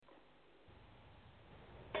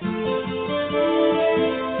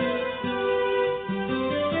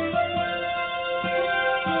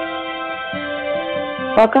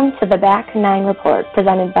Welcome to the Back Nine Report,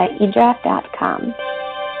 presented by eDraft.com.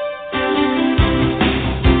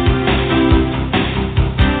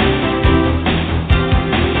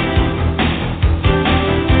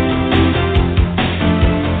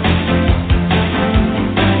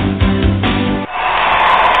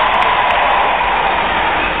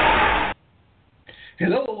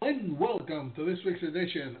 Hello and welcome to this week's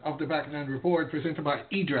edition of the Back Nine Report, presented by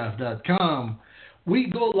eDraft.com.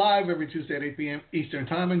 We go live every Tuesday at 8 p.m. Eastern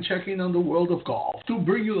Time and check in on the world of golf to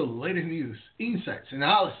bring you the latest news, insights,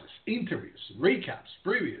 analysis, interviews, recaps,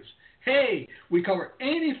 previews. Hey, we cover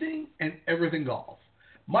anything and everything golf.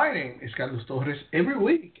 My name is Carlos Torres. Every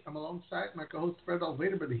week I'm alongside my co-host Fred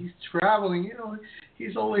Altvater, but he's traveling. You know,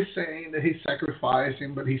 he's always saying that he's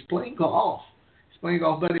sacrificing, but he's playing golf. Playing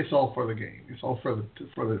golf, but it's all for the game. It's all for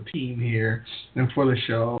the team here and for the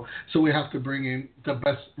show. So we have to bring in the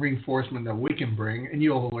best reinforcement that we can bring, and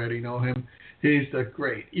you already know him. He's the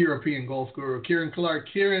great European golf guru, Kieran Clark.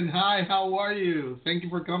 Kieran, hi, how are you? Thank you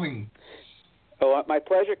for coming. Oh, my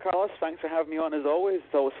pleasure, Carlos. Thanks for having me on as always.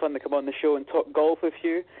 It's always fun to come on the show and talk golf with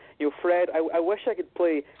you. You know, Fred, I wish I could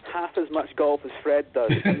play half as much golf as Fred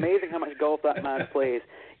does. It's amazing how much golf that man plays.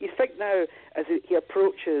 You think now, as he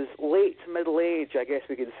approaches late middle age, I guess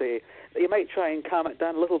we could say, that you might try and calm it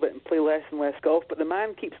down a little bit and play less and less golf, but the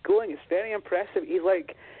man keeps going. It's very impressive. He's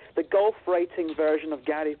like the golf writing version of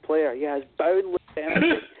Gary Player. He has boundless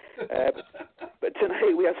energy. But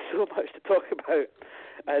tonight we have so much to talk about.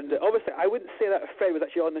 And obviously, I wouldn't say that if Fred was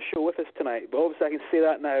actually on the show with us tonight, but obviously I can say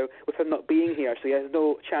that now with him not being here, so he has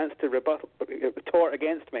no chance to retort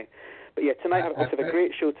against me. But yeah, tonight we have a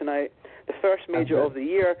great show tonight. The first major of the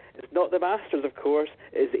year is not the Masters, of course.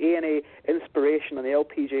 It is the ANA Inspiration on the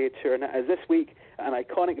LPGA Tour. And as this week, an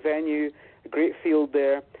iconic venue, a great field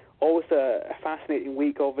there. Always a fascinating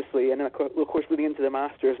week, obviously. And then, of course, leading into the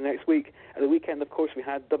Masters next week. At the weekend, of course, we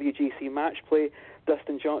had WGC match play.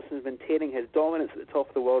 Dustin Johnson's maintaining his dominance at the top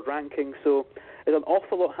of the world ranking. So there's an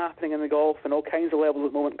awful lot happening in the golf and all kinds of levels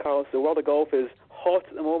at the moment, Carlos. The world of golf is hot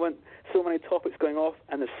at the moment. So many topics going off,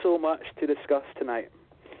 and there's so much to discuss tonight.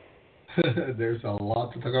 There's a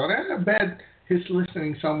lot to talk about. I bet he's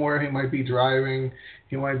listening somewhere. He might be driving.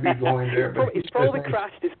 He might be going there. He's probably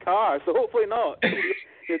crashed his car, so hopefully not.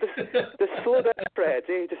 Just slow down, Fred.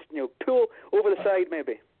 Just pull over the side,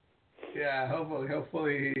 maybe. Yeah,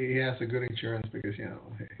 hopefully he has a good insurance, because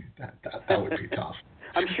that would be tough.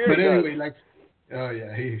 I'm sure. But he anyway,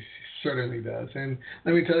 does. He certainly does. And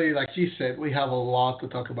let me tell you, like you said, we have a lot to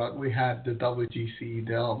talk about. We had the WGC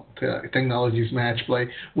Dell Technologies match play.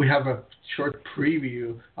 We have a short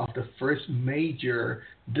preview of the first major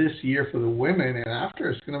this year for the women, and after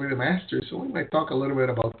it's going to be the Masters. So we might talk a little bit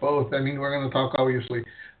about both. I mean, we're going to talk obviously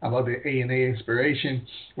about the ANA Inspiration.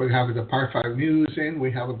 We're going to have the Par 5 news, and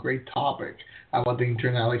we have a great topic about the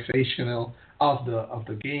internalization of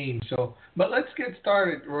the game. So, but let's get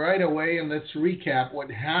started right away, and let's recap what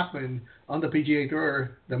happened on the PGA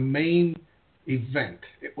Tour, the main event.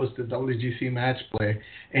 It was the WGC match play,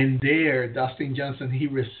 and there Dustin Johnson, he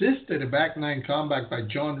resisted a back nine comeback by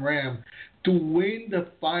Jon Rahm to win the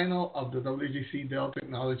final of the WGC Dell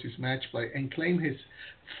Technologies match play and claim his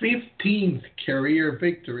 15th career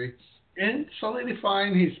victory and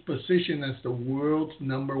solidifying his position as the world's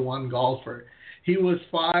 #1 golfer. He was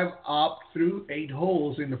 5 up through 8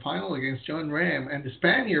 holes in the final against Jon Rahm, and the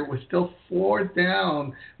Spaniard was still 4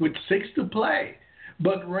 down with 6 to play.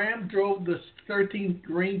 But Rahm drove the 13th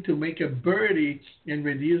green to make a birdie and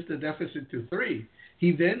reduce the deficit to 3.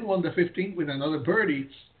 He then won the 15th with another birdie,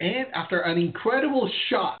 and after an incredible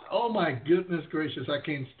shot, oh my goodness gracious, I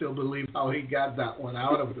can't still believe how he got that one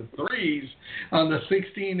out of the threes on the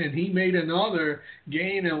 16, and he made another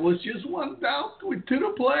gain and was just 1 down with 2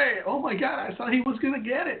 to play. Oh my God, I thought he was going to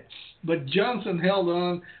get it. But Johnson held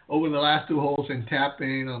on over the last 2 holes and tapped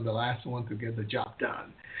in on the last one to get the job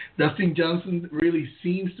done. Dustin Johnson really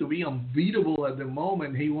seems to be unbeatable at the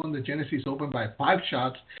moment. He won the Genesis Open by 5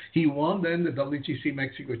 shots. He won then the WGC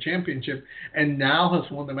Mexico Championship and now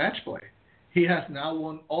has won the match play. He has now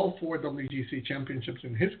won all 4 WGC championships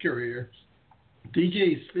in his career.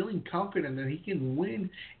 DJ is feeling confident that he can win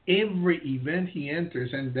every event he enters,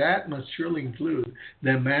 and that must surely include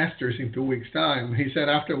the Masters in 2 weeks' time. He said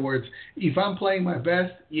afterwards, "If I'm playing my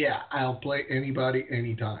best, yeah, I'll play anybody,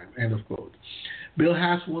 anytime." End of quote. Bill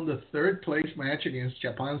Haas won the 3rd place match against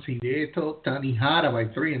Japan's Hideto Tanihara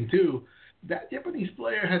by 3 and 2. That Japanese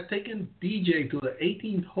player had taken DJ to the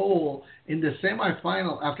 18th hole in the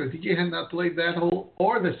semifinal after DJ had not played that hole,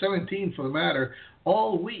 or the 17th for the matter,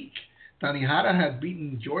 all week. Tanihara had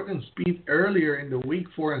beaten Jordan Spieth earlier in the week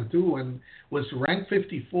 4-2 and was ranked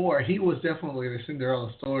 54. He was definitely the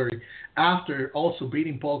Cinderella story after also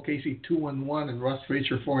beating Paul Casey 2-1 and Russ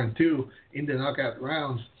Frazier 4-2 in the knockout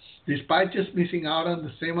rounds. Despite just missing out on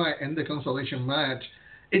the semi and the consolation match,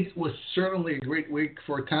 it was certainly a great week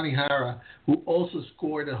for Tanihara, who also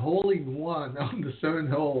scored a hole-in-one on the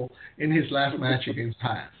 7th hole in his last match against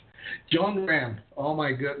Haas. John Ram, oh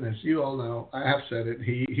my goodness, you all know, I have said it,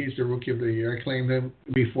 he's the Rookie of the Year. I claimed him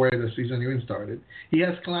before the season even started. He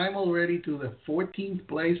has climbed already to the 14th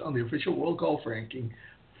place on the official World Golf Ranking,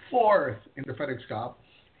 4th in the FedEx Cup.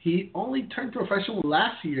 He only turned professional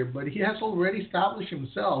last year, but he has already established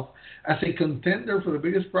himself as a contender for the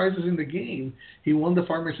biggest prizes in the game. He won the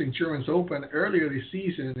Farmers Insurance Open earlier this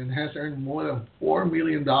season and has earned more than $4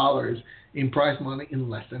 million in prize money in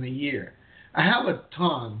less than a year. I have a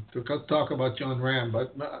ton to talk about John Ram,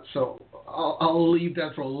 but so I'll leave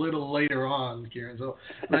that for a little later on, Kieran. So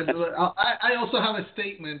I also have a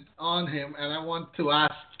statement on him, and I want to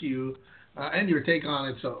ask you and your take on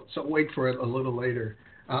it. So wait for it a little later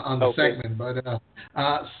on the segment. But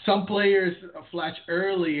some players flash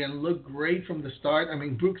early and look great from the start. I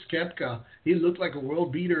mean, Brooks Koepka, he looked like a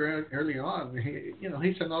world beater early on.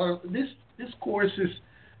 He's another. This course is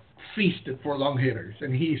feasted for long hitters,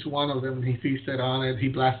 and he's one of them. He feasted on it. He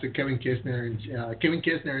blasted Kevin Kisner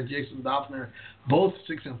and Jason Dufner, both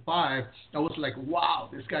 6 and 5. I was like, wow,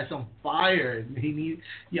 this guy's on fire.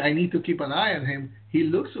 I need to keep an eye on him. He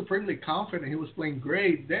looked supremely confident. He was playing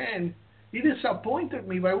great. Then he disappointed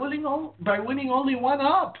me by winning only one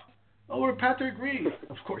up over Patrick Reed.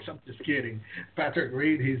 Of course, I'm just kidding. Patrick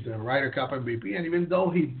Reed, he's the Ryder Cup MVP, and even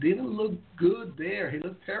though he didn't look good there, he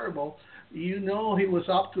looked terrible. He was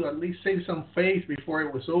up to at least save some face before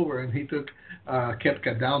it was over, and he took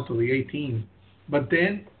Koepka down to the 18th. But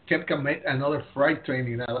then Koepka met another freight train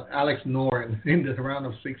in Alex Noren in the round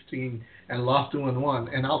of 16 and lost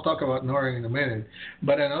 2-1. And I'll talk about Noren in a minute.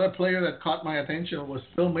 But another player that caught my attention was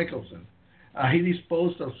Phil Mickelson. He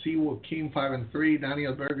disposed of Siwoo Kim 5-3,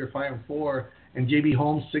 Daniel Berger 5-4, and J.B.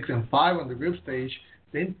 Holmes 6-5 on the group stage.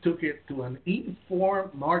 Then took it to an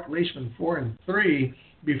in-form Mark Leishman 4-3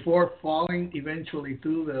 before falling eventually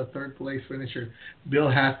to the third place finisher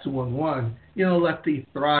Bill Haas 2-1. Lefty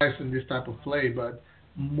thrives in this type of play, but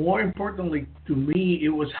more importantly to me, it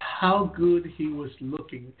was how good he was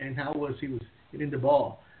looking and he was hitting the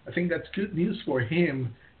ball. I think that's good news for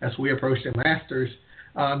him as we approach the Masters.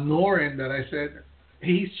 Noren, that I said,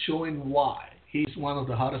 he's showing why he's one of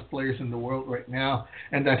the hottest players in the world right now,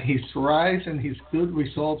 and that his rise and his good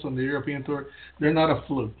results on the European Tour, they're not a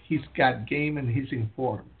fluke. He's got game and he's in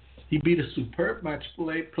form. He beat a superb match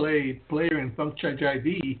play player in Thumpchaj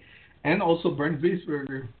ID and also Bernd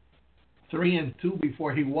Wiesberger 3-2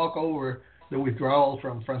 before he walked over the withdrawal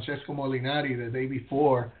from Francesco Molinari the day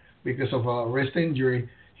before because of a wrist injury.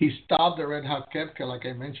 He stopped the Red Hot Koepka, like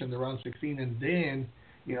I mentioned, around 16, and then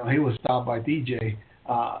he was stopped by DJ.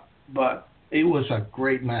 But it was a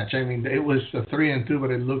great match. I mean, it was a 3-2,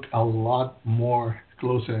 but it looked a lot more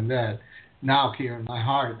closer than that. Now, Kieran, my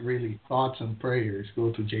heart really, thoughts and prayers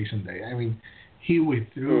go to Jason Day. I mean, he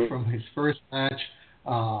withdrew from his first match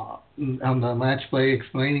on the match play,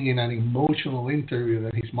 explaining in an emotional interview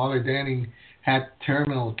that his mother, Danning, had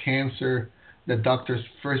terminal cancer. The doctors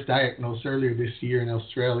first diagnosed earlier this year in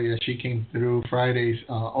Australia. She came through Friday's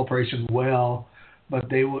operation well, but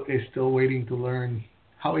they are still waiting to learn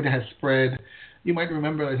how it has spread. You might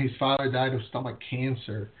remember that his father died of stomach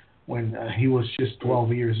cancer when he was just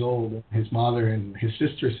 12 years old. His mother and his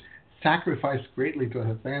sisters sacrificed greatly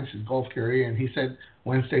to advance his golf career, and he said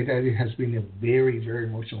Wednesday that it has been a very, very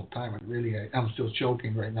emotional time. And really, I'm still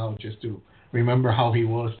choking right now just to remember how he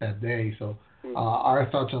was that day. So our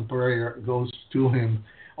thoughts and prayer goes to him.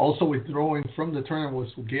 Also withdrawing from the tournament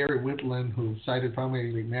was Gary Whitland, who cited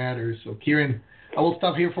family matters. So, Kieran, I will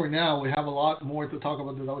stop here for now. We have a lot more to talk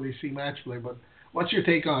about the WC match play, but what's your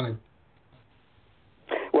take on it?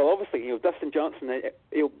 Well, obviously, Dustin Johnson,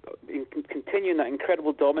 continuing that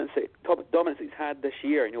incredible dominance he's had this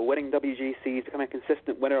year, winning WGCs, becoming a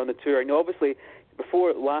consistent winner on the tour. Obviously,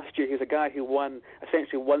 before last year, he was a guy who won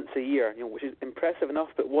essentially once a year, which is impressive enough,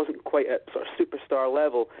 but wasn't quite at sort of superstar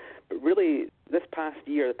level. But really, this past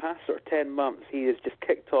year, the past sort of 10 months, he has just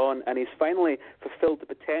kicked on, and he's finally fulfilled the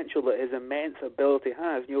potential that his immense ability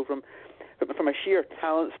has. From a sheer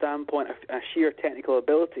talent standpoint, a sheer technical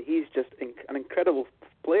ability, he's just an incredible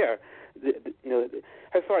player.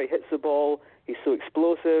 How far he hits the ball, he's so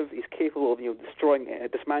explosive. He's capable of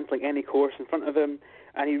dismantling any course in front of him,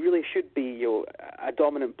 and he really should be a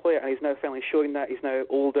dominant player. And he's now finally showing that. He's now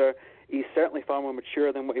older. He's certainly far more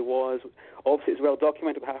mature than what he was. Obviously, it's well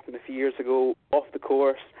documented what happened a few years ago off the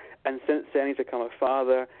course, and since then he's become a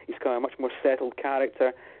father. He's become a much more settled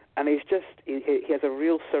character, and he has a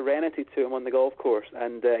real serenity to him on the golf course,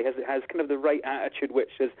 and he has kind of the right attitude,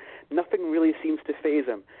 which is nothing really seems to faze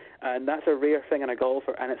him. And that's a rare thing in a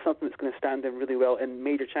golfer, and it's something that's going to stand him really well in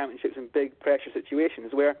major championships and big pressure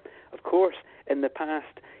situations where, of course, in the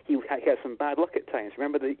past, he had some bad luck at times.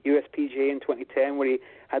 Remember the USPGA in 2010 where he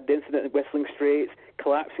had the incident at Whistling Straits,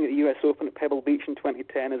 collapsing at the US Open at Pebble Beach in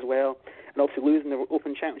 2010 as well, and obviously losing the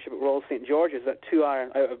Open Championship at Royal St. George's, that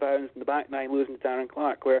 2-iron out of bounds in the back nine, losing to Kieran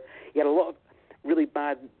Clark, where he had a lot of really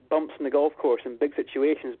bad bumps in the golf course in big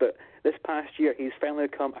situations, but this past year he's finally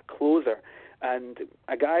become a closer. And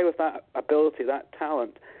a guy with that ability, that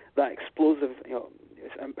talent, that explosive,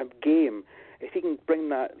 game, if he can bring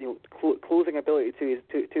that, closing ability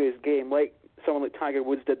to his game, like someone like Tiger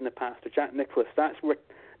Woods did in the past, or Jack Nicklaus, that's where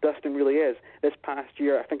Dustin really is. This past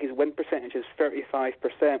year, I think his win percentage is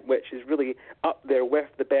 35%, which is really up there with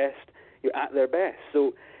the best, at their best.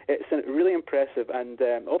 So it's really impressive, and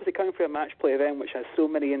obviously coming from a match play event which has so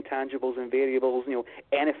many intangibles and variables,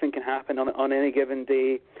 anything can happen on any given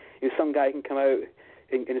day. Some guy can come out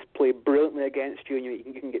and just play brilliantly against you, and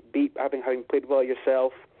you can get beat having played well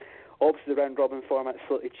yourself. Obviously, the round-robin format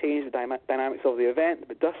slightly changed the dynamics of the event,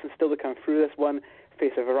 but Dustin still to come through this one,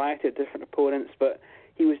 face a variety of different opponents, but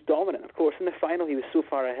he was dominant. Of course, in the final, he was so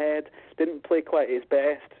far ahead, didn't play quite his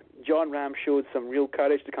best. John Ram showed some real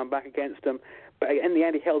courage to come back against him, but in the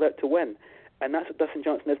end, he held out to win, and that's what Dustin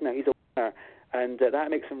Johnson is now. He's a winner, and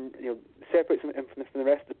that makes him, separates him from the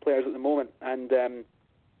rest of the players at the moment, and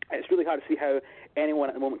it's really hard to see how anyone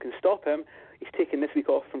at the moment can stop him. He's taken this week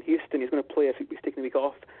off from Houston. He's going to play this week. He's taking the week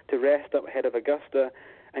off to rest up ahead of Augusta.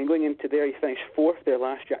 And going into there, he finished fourth there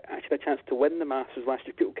last year. Actually had a chance to win the Masters last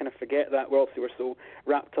year. People kind of forget that. We're so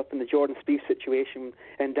wrapped up in the Jordan Spieth situation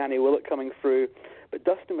and Danny Willett coming through. But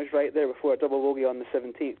Dustin was right there before a double bogey on the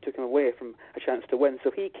 17th took him away from a chance to win.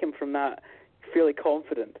 So he came from that fairly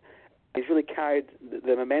confident. He's really carried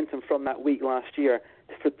the momentum from that week last year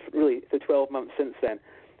for really the 12 months since then.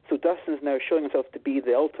 So Dustin's now showing himself to be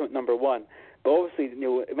the ultimate number one. But obviously,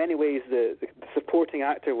 in many ways, the supporting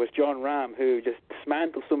actor was John Ram, who just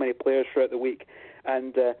dismantled so many players throughout the week.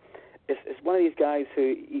 And it's one of these guys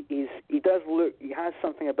who he has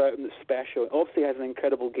something about him that's special. Obviously, he has an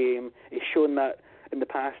incredible game. He's shown that in the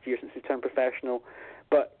past year since he turned professional.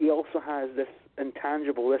 But he also has this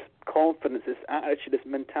intangible, this confidence, this attitude, this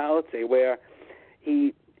mentality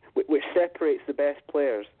which separates the best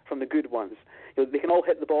players from the good ones. They can all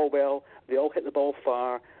hit the ball well, they all hit the ball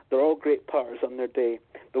far, they're all great putters on their day.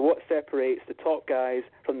 But what separates the top guys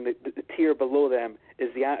from the tier below them is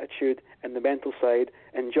the attitude and the mental side.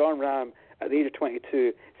 And John Ram, at the age of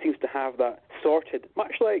 22, seems to have that sorted,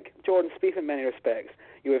 much like Jordan Spieth in many respects.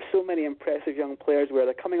 You have so many impressive young players where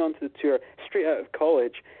they're coming onto the tour straight out of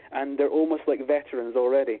college, and they're almost like veterans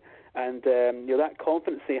already. And that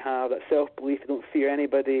confidence they have, that self-belief, they don't fear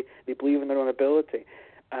anybody, they believe in their own ability.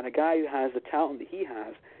 And a guy who has the talent that he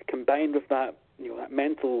has, combined with that, that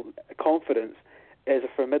mental confidence, is a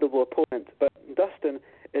formidable opponent. But Dustin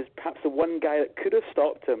is perhaps the one guy that could have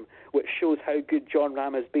stopped him, which shows how good John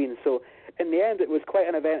Ram has been. So in the end, it was quite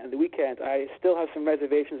an event at the weekend. I still have some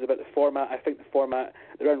reservations about the format. I think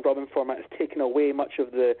the round-robin format, has taken away much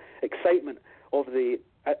of the excitement of the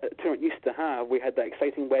tournament used to have. We had that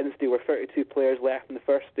exciting Wednesday where 32 players left on the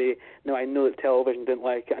first day. Now, I know that television didn't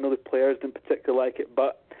like it. I know the players didn't particularly like it,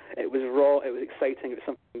 but it was raw, it was exciting, it was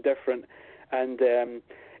something different. And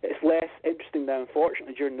it's less interesting now,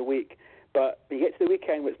 unfortunately, during the week. But when you get to the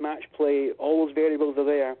weekend with match play, all those variables are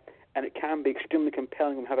there, and it can be extremely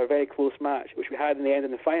compelling when we have a very close match, which we had in the end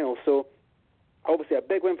in the final. So, obviously, a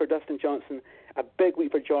big win for Dustin Johnson, a big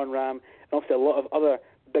week for John Ram, and obviously a lot of other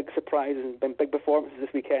big surprises and big performances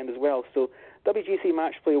this weekend as well. So WGC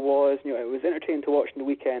match play was, it was entertaining to watch in the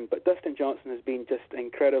weekend, but Dustin Johnson has been just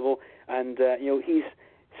incredible, and he's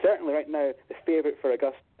certainly right now the favourite for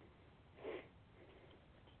Augusta.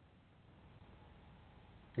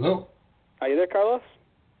 Hello. Are you there, Carlos?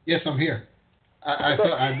 Yes, I'm here. I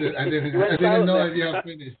thought I didn't know if you had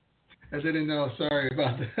finished. I didn't know. Sorry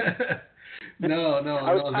about that. No,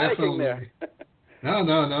 I was definitely. There.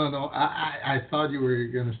 No. I thought you were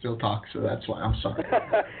going to still talk, so that's why. I'm sorry.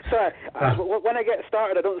 Sorry. When I get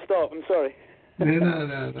started, I don't stop. I'm sorry.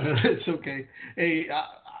 No. It's okay. Hey,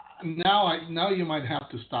 now you might have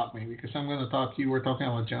to stop me because I'm going to talk. You were talking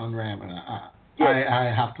about John Ram, and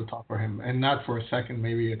I have to talk for him, and not for a second,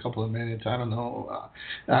 maybe a couple of minutes. I don't know.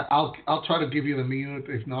 I'll try to give you the mute.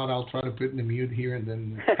 If not, I'll try to put in the mute here and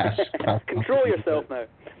then pass. Control yourself now.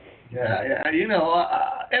 Yeah.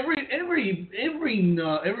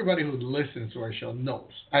 Everybody who listens to our show knows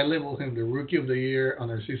I labeled him the Rookie of the Year on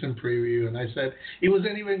our season preview, and I said it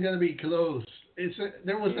wasn't even going to be close.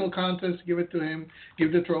 There was no contest. Give it to him.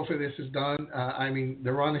 Give the trophy. This is done.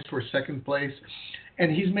 The run is for second place,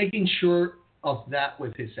 and he's making sure of that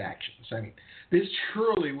with his actions. This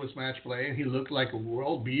surely was match play, and he looked like a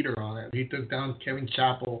world beater on it. He took down Kevin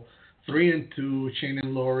Chappell 3-2,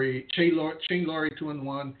 Shane Laurie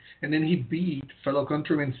 2-1, and then he beat fellow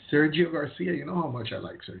countryman Sergio Garcia. You know how much I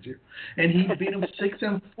like Sergio, and he beat him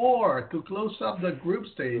 6-4 to close up the group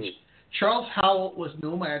stage. Charles Howell was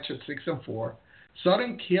no match at 6-4.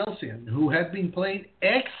 Sutton Kelsian, who had been playing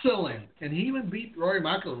excellent, and he even beat Rory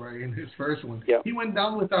McIlroy in his first one. Yep. He went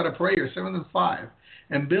down without a prayer, 7-5,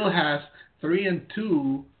 and Bill Haas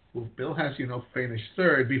 3-2. Well, Bill Haas, finished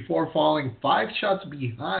third before falling 5 shots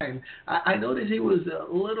behind. I noticed he was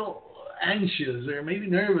a little anxious or maybe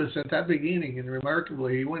nervous at that beginning, and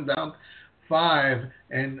remarkably, he went down 5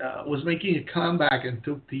 and was making a comeback and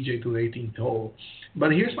took TJ to the 18th hole.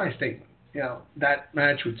 But here's my statement. That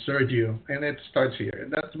match with Sergio, and it starts here.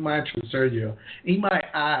 That match with Sergio, in my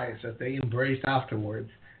eyes, that they embraced afterwards,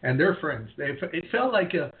 and they're friends. It felt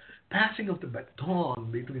like a passing of the baton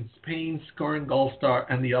between Spain's current golf star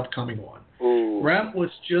and the upcoming one. Ooh. Ram was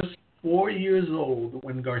just 4 years old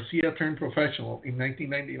when Garcia turned professional in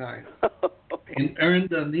 1999 and earned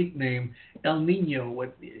the nickname El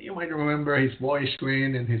Nino. You might remember his boyish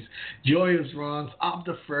grin and his joyous runs up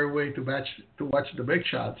the fairway to watch the big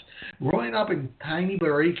shots. Growing up in tiny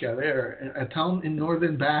Barica, a town in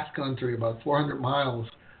northern Basque Country, about 400 miles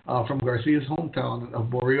from Garcia's hometown of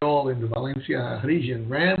Boreal in the Valencia region,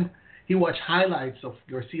 Ram, he watched highlights of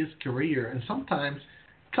Garcia's career and sometimes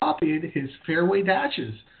copied his fairway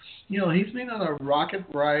dashes. He's been on a rocket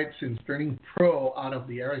ride since turning pro out of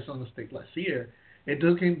the Arizona State last year. It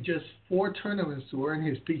took him just 4 tournaments to earn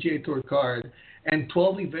his PGA Tour card and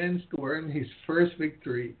 12 events to earn his first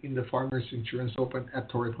victory in the Farmers Insurance Open at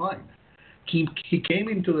Torrey Pines. He came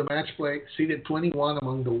into the match play seated 21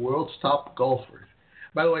 among the world's top golfers.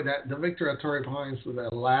 By the way, the victory at Torrey Pines with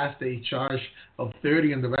a last day charge of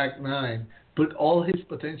 30 in the back 9 put all his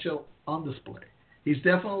potential on display. He's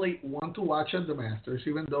definitely one to watch at the Masters,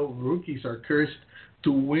 even though rookies are cursed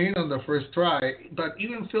to win on the first try. But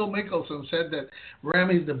even Phil Mickelson said that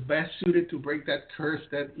Ram is the best suited to break that curse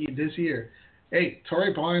this year. Hey,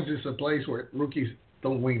 Torrey Pines is a place where rookies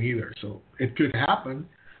don't win either, so it could happen.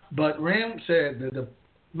 But Ram said that the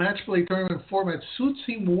match play tournament format suits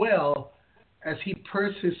him well as he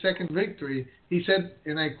pursues his second victory. He said,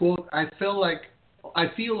 and I quote, I feel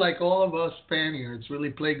like all of us Spaniards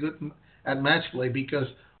really play good at match play because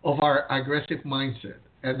of our aggressive mindset,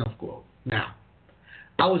 end of quote. Now,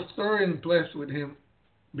 I was thoroughly impressed with him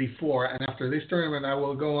before, and after this tournament, I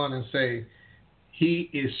will go on and say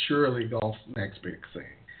he is surely golf's next big thing.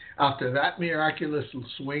 After that miraculous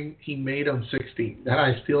swing he made on 16, that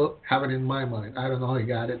I still have it in my mind. I don't know how he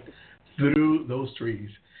got it through those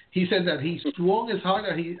trees. He said that he swung as hard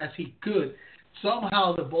as he could.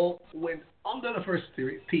 Somehow the ball went under the first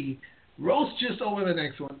tee, rose just over the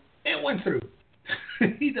next one, and went through.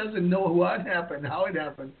 He doesn't know what happened, how it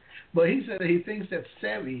happened, but he said that he thinks that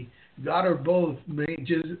Seve got her both, made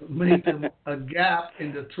him a gap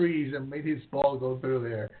in the trees and made his ball go through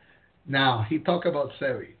there. Now, he talked about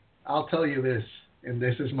Seve. I'll tell you this, and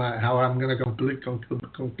this is how I'm going to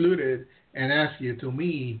conclude it and ask you. To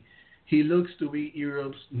me, he looks to be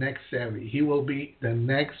Europe's next Seve. He will be the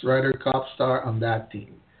next Ryder Cup star on that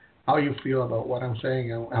team. How you feel about what I'm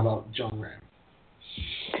saying about John Ram?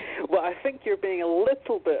 Well, I think you're being a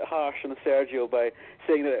little bit harsh on Sergio by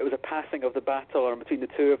saying that it was a passing of the baton between the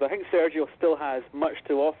two of them. I think Sergio still has much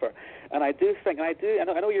to offer, and I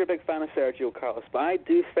know you're a big fan of Sergio, Carlos, but I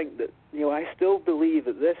do think that I still believe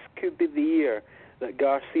that this could be the year that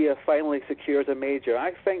Garcia finally secures a major.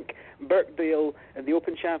 I think Birkdale and the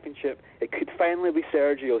Open Championship, it could finally be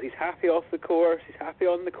Sergio's. He's happy off the course. He's happy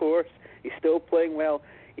on the course. He's still playing well.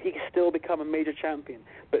 He can still become a major champion.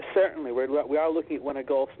 But certainly we are looking at one of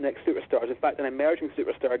golf's next superstars. In fact, an emerging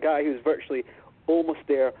superstar, a guy who's virtually almost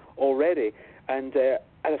there already. And as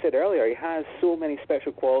I said earlier, he has so many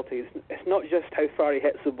special qualities. It's not just how far he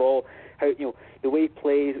hits the ball, how the way he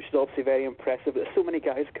plays, which is obviously very impressive. There's so many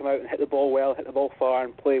guys who come out and hit the ball well, hit the ball far,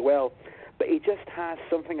 and play well. But he just has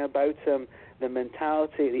something about him, the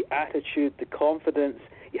mentality, the attitude, the confidence.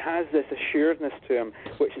 He has this assuredness to him,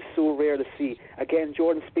 which is so rare to see. Again,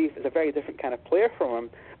 Jordan Spieth is a very different kind of player from him,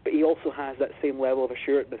 but he also has that same level of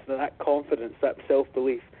assuredness, that confidence, that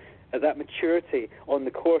self-belief, that maturity on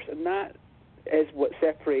the course, and that is what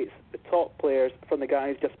separates the top players from the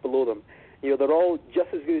guys just below them. They're all just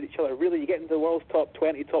as good as each other. Really, you get into the world's top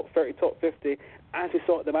 20, top 30, top 50, as we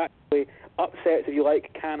saw at the match play, upsets, if you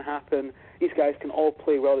like, can happen. These guys can all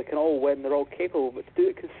play well, they can all win, they're all capable, but to do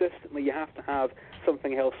it consistently, you have to have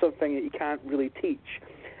something else, something that you can't really teach.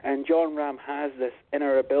 And John Ram has this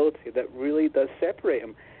inner ability that really does separate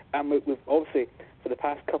him. And we've obviously, for the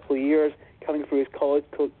past couple of years, coming through his college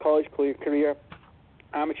career,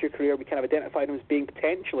 amateur career, we kind of identified him as being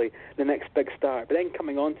potentially the next big star. But then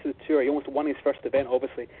coming on to the tour, he almost won his first event,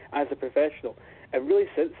 obviously, as a professional. And really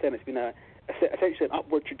since then, it's been essentially an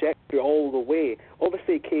upward trajectory all the way.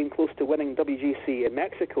 Obviously, he came close to winning WGC in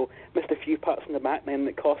Mexico, missed a few putts in the back nine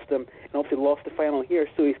that cost him, and obviously lost the final here.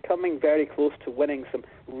 So he's coming very close to winning some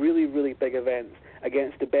really, really big events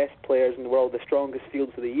against the best players in the world, the strongest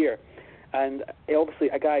fields of the year. And obviously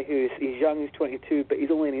a guy he's young, he's 22, but he's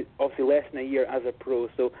only obviously less than a year as a pro.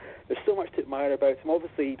 So there's so much to admire about him.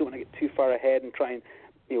 Obviously, you don't want to get too far ahead and try and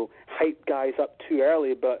hype guys up too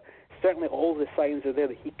early, but certainly all the signs are there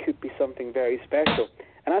that he could be something very special.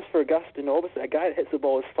 And as for Augusta, obviously a guy that hits the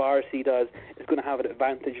ball as far as he does is going to have an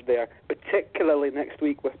advantage there, particularly next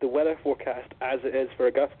week with the weather forecast as it is for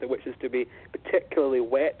Augusta, which is to be particularly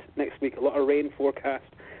wet next week. A lot of rain forecast,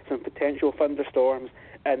 some potential thunderstorms,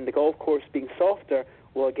 and the golf course being softer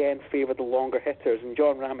will again favour the longer hitters. And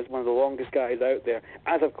John Ram is one of the longest guys out there,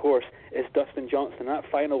 as of course is Dustin Johnson. That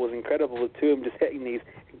final was incredible, the two of them just hitting these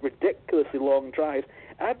ridiculously long drives.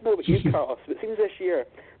 I don't know about you, Carlos, but it seems this year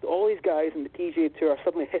that all these guys in the PGA Tour are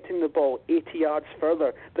suddenly hitting the ball 80 yards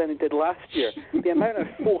further than they did last year. The amount of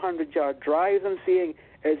 400-yard drives I'm seeing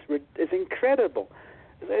is incredible.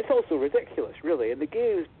 It's also ridiculous, really. And the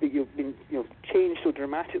game's been changed so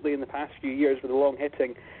dramatically in the past few years with the long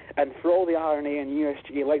hitting. And for all the RNA and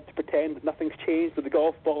USGA like to pretend that nothing's changed with the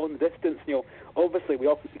golf ball and the distance, obviously we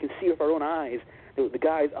can see with our own eyes that the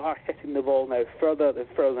guys are hitting the ball now further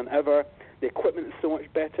than ever. The equipment is so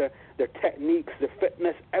much better. Their techniques, their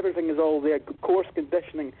fitness, everything is all there. Course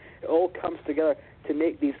conditioning, it all comes together to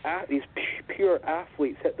make these pure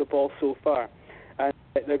athletes hit the ball so far. And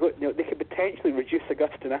they could potentially reduce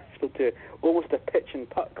Augusta National to almost a pitch and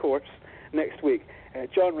putt course next week.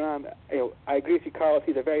 John Ram, I agree with you, Carlos.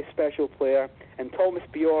 He's a very special player, and Thomas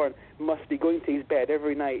Bjorn must be going to his bed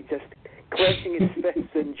every night just clenching his fists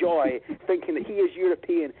in joy, thinking that he is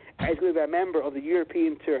European and he's going to be a member of the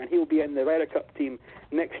European Tour, and he'll be in the Ryder Cup team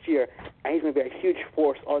next year, and he's going to be a huge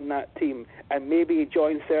force on that team, and maybe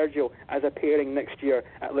join Sergio as a pairing next year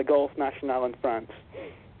at Le Golf National in France.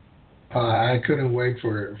 I couldn't wait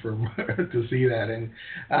for to see that. And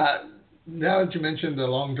now that you mentioned the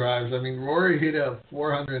long drives, I mean, Rory hit a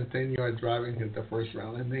 410-yard driving hit the first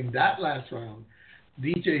round, and then that last round,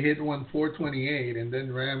 DJ hit one 428, and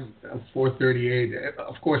then Ram 438.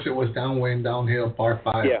 Of course, it was downwind, downhill, par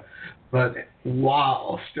 5. Yeah. But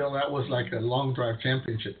wow, still that was like a long drive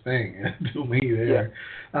championship thing to me there.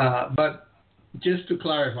 Yeah. But just to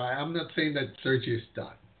clarify, I'm not saying that Sergio is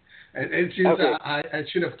done. It's just okay. I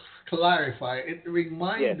should have clarified. It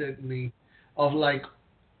reminded me of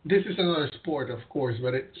this is another sport, of course,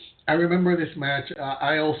 but I remember this match.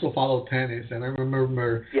 I also follow tennis, and I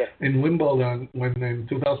remember in Wimbledon when in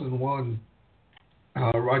 2001,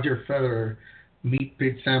 Roger Federer meet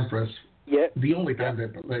Pete Sampras. Yeah. The only time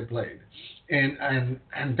they played, and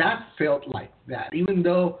that felt like that. Even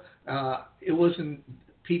though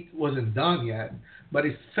Pete wasn't done yet, but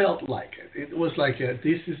it felt like it. It was like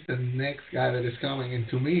this is the next guy that is coming, and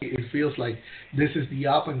to me, it feels like this is the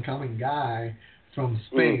up and coming guy from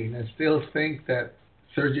Spain. I still think that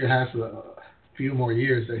Sergio has a few more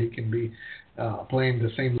years that he can be playing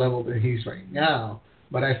the same level that he's right now.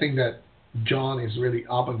 But I think that John is really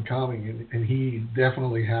up and coming, and he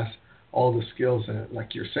definitely has all the skills,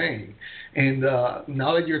 like you're saying. And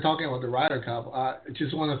now that you're talking about the Ryder Cup, I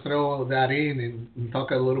just want to throw that in and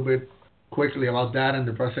talk a little bit quickly about that and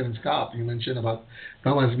the President's Cup. You mentioned about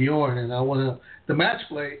Thomas Bjorn, and the match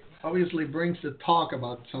play obviously brings the talk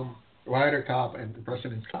about some Ryder Cup and the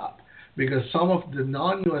President's Cup, because some of the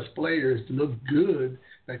non-U.S. players look good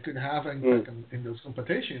that could have in those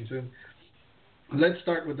competitions. And let's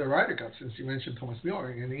start with the Ryder Cup, since you mentioned Thomas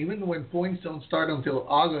Bjorn. And even when points don't start until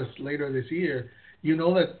August later this year, you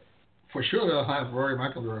know that for sure they'll have Rory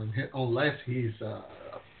McIlroy unless he's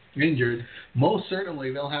injured. Most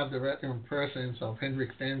certainly they'll have the veteran presence of Henrik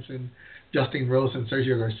Stenson, Justin Rose, and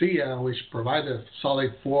Sergio Garcia, which provide a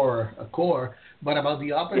solid core. But about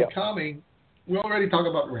the up and coming, we already talked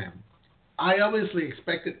about Ram. I obviously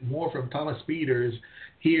expected more from Thomas Pieters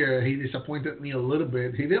here. He disappointed me a little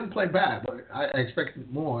bit. He didn't play bad, but I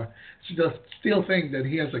expected more. Still think that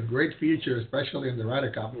he has a great future, especially in the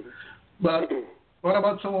Ryder Cup. But what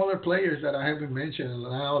about some other players that I haven't mentioned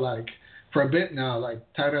now, like for a bit now, like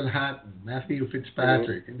Tyrell Hatton, Matthew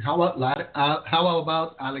Fitzpatrick, and how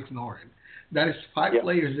about Alex Noren? That is five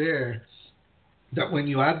players there that when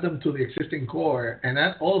you add them to the existing core, and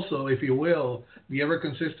that also, if you will, the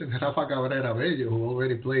ever-consistent Rafa Cabrera Bello, who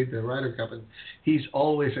already played the Ryder Cup, and he's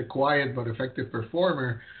always a quiet but effective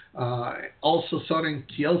performer. Also Soren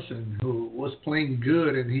Kjeldsen, who was playing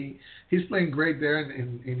good, and he's playing great there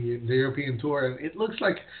in the European Tour. And it looks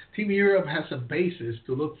like Team Europe has a basis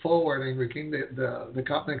to look forward and reclaim the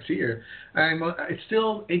Cup next year. It's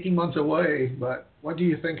still 18 months away, but what do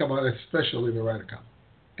you think about especially the Ryder Cup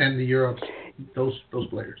and the Europe's, those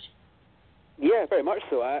players? Yeah, very much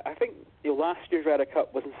so. I think last year's Ryder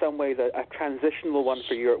Cup was in some ways a transitional one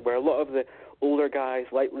for Europe, where a lot of the older guys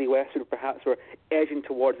like Lee Westwood perhaps were edging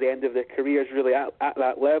towards the end of their careers really at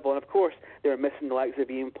that level. And of course, they were missing the likes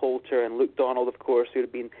of Ian Poulter and Luke Donald, of course, who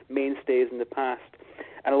had been mainstays in the past.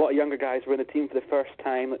 And a lot of younger guys were in the team for the first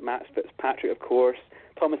time, like Matt Fitzpatrick, of course,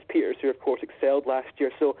 Thomas Pieters, who of course excelled last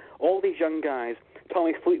year. So all these young guys.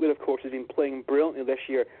 Tommy Fleetwood, of course, has been playing brilliantly this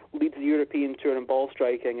year, leads the European Tour in ball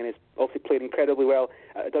striking, and has also played incredibly well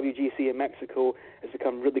at WGC in Mexico, has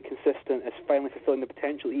become really consistent, is finally fulfilling the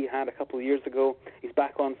potential he had a couple of years ago. He's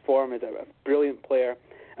back on form, is a brilliant player.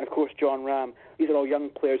 And, of course, John Ram. These are all young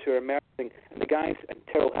players who are emerging. And the guys, and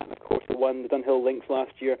Tyrrell Hatton, of course, who won the Dunhill Links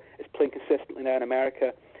last year, is playing consistently now in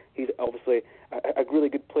America. He's obviously a really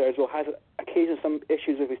good player as well, has occasionally some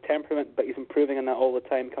issues with his temperament, but he's improving on that all the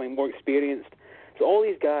time, becoming more experienced. So all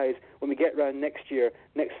these guys, when we get around next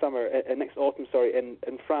autumn,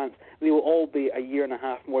 in France, they will all be a year and a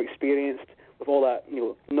half more experienced with all that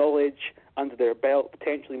knowledge under their belt,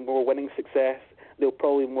 potentially more winning success. They'll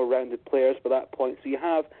probably be more rounded players by that point. So you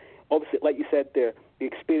have, obviously, like you said there, the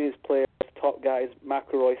experienced players, top guys,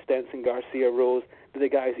 McIlroy, Stenson, Garcia, Rose, they're the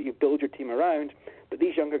guys that you build your team around. But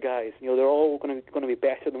these younger guys, they're all going to be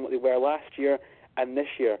better than what they were last year. And this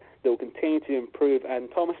year, they'll continue to improve. And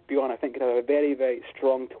Thomas Bjorn, I think, could have a very, very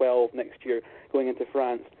strong 12 next year going into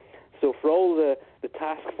France. So for all the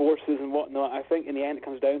task forces and whatnot, I think in the end it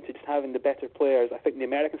comes down to just having the better players. I think the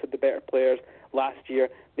Americans had the better players last year.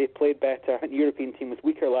 They played better. I think the European team was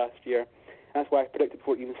weaker last year. That's why I predicted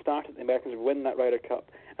before it even started the Americans would win that Ryder Cup.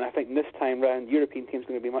 And I think this time round, the European team is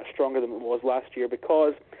going to be much stronger than it was last year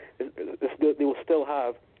because they will still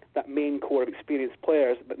have that main core of experienced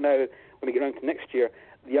players. But now, when we get around to next year,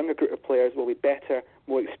 the younger group of players will be better,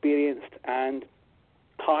 more experienced, and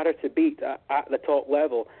harder to beat at the top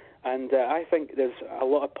level. And I think there's a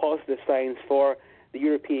lot of positive signs for the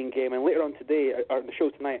European game. And later on today, or on the show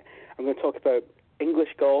tonight, I'm going to talk about English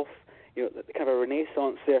golf, kind of a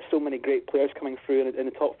renaissance there. So many great players coming through in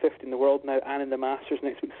the top 50 in the world now and in the Masters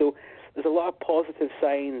next week. So there's a lot of positive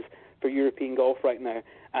signs for European golf right now.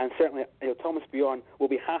 And certainly, Thomas Bjorn will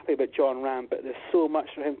be happy about John Ram, but there's so much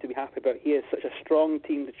for him to be happy about. He has such a strong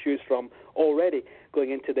team to choose from already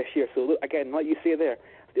going into this year. So, look, again, like you say there,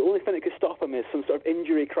 the only thing that could stop him is some sort of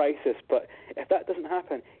injury crisis. But if that doesn't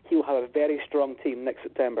happen, he will have a very strong team next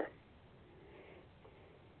September.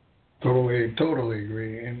 Totally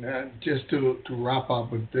agree. And just to wrap up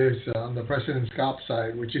with this, on the President's Cup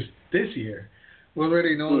side, which is this year, we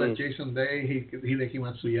already know that Jason Day, Hideki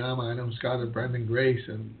Matsuyama, Adam Scott, and Brandon Grace,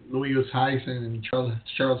 and Louis Oosthuizen and Charles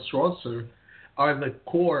Schwartzer are the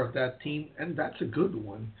core of that team, and that's a good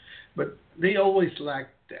one. But they always lack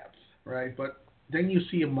depth, right? But then you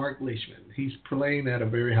see a Mark Leishman. He's playing at a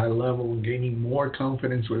very high level and gaining more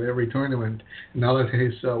confidence with every tournament. Now that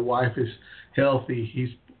his wife is healthy, he's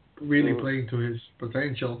really playing to his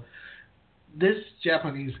potential. This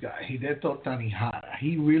Japanese guy, Hideto Tanihara,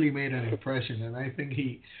 he really made an impression, and I think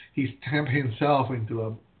he's stamped himself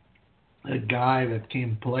into a guy that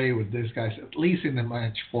can play with these guys, at least in the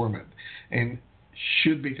match format, and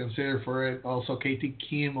should be considered for it. Also, KT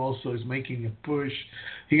Kim also is making a push.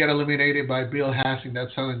 He got eliminated by Bill Haas in that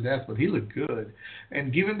sudden death, but he looked good.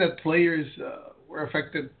 And given that players were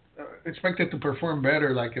expected to perform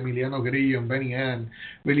better, like Emiliano Grillo and Benny Ann,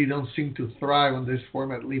 really don't seem to thrive on this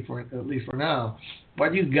format, at least for now.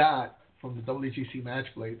 What you got from the WGC match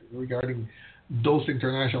play regarding those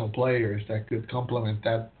international players that could complement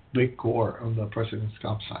that big core on the President's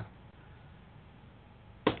Cup side?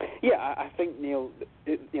 Yeah, I think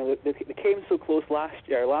they came so close last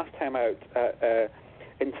time out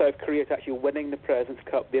in South Korea to actually winning the President's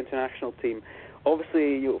Cup, the international team.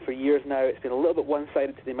 Obviously, for years now, it's been a little bit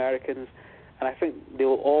one-sided to the Americans, and I think they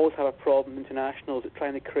will always have a problem, internationals, at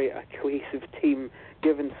trying to create a cohesive team,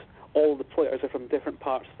 given all the players are from different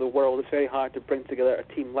parts of the world. It's very hard to bring together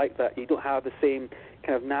a team like that. You don't have the same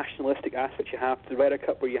kind of nationalistic aspect you have to the Ryder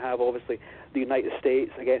Cup, where you have, obviously, the United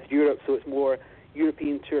States against Europe, so it's more,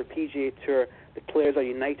 European Tour, PGA Tour, the players are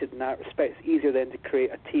united in that respect. It's easier then to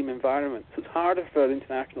create a team environment. So it's harder for an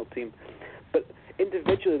international team. But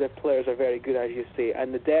individually, their players are very good, as you say,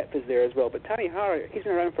 and the depth is there as well. But Tanny Hara, he's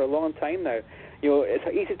been around for a long time now. It's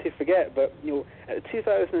easy to forget, but at the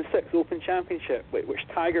 2006 Open Championship, which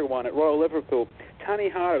Tiger won at Royal Liverpool, Tanny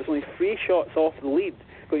Hara was only 3 shots off the lead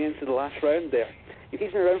going into the last round there. He's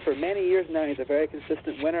been around for many years now. He's a very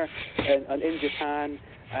consistent winner in Japan.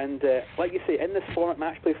 And like you say, in this format,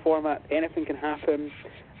 match play format, anything can happen.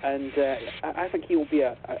 And I think he will be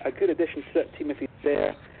a good addition to that team if he's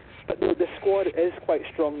there. But the squad is quite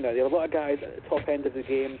strong now. There are a lot of guys at the top end of the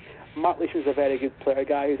game. Mark Leishman's a very good player, a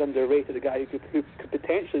guy who's underrated, a guy who could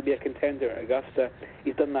potentially be a contender at Augusta.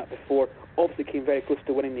 He's done that before. Obviously came very close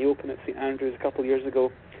to winning the Open at St Andrews a couple of years ago.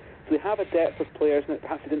 So they have a depth of players that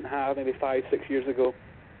perhaps they didn't have maybe 5-6 years ago.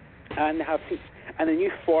 And the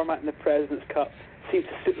new format in the President's Cup seemed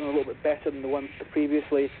to suit them a little bit better than the one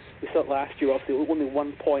previously. We saw it last year, obviously, only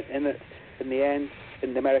 1 point in it in the end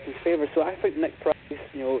in the Americans' favour. So I think Nick Price,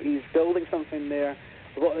 he's building something there.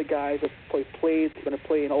 A lot of the guys have going to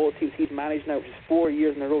play in all the teams he's managed now, which is 4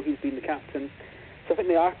 years in a row he's been the captain. So I think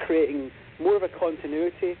they are creating more of a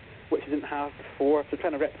continuity, which they didn't have before. So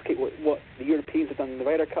trying to replicate what the Europeans have done in the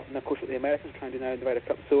Ryder Cup, and of course what the Americans are trying to do now in the Ryder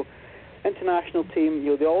Cup. So international team,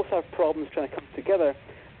 they also have problems trying to come together,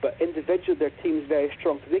 but individually their team's very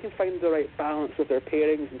strong. So if they can find the right balance with their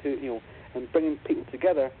pairings and bringing people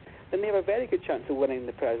together, then they have a very good chance of winning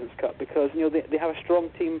the President's Cup, because they have a strong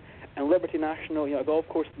team. And Liberty National, a golf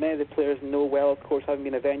course many of the players know well, of course, having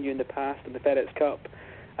been a venue in the past in the FedEx Cup,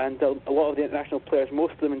 and a lot of the international players,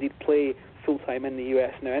 most of them indeed play full-time in the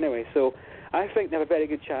US now anyway. So I think they have a very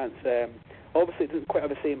good chance. Obviously, it doesn't quite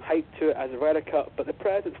have the same hype to it as the Ryder Cup, but the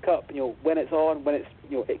President's Cup, when it's on,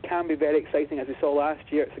 it can be very exciting, as we saw last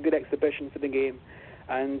year. It's a good exhibition for the game,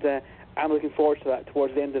 and I'm looking forward to that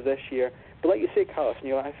towards the end of this year. But like you say, Carlos,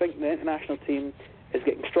 I think the international team is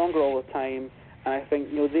getting stronger all the time, and I think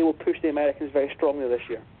they will push the Americans very strongly this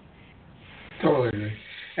year. Totally agree.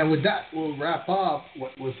 And with that, we'll wrap up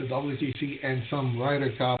what was the WGC and some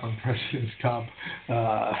Ryder Cup and President's Cup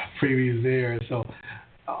previews there. So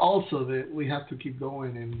also we have to keep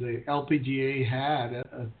going. And the LPGA had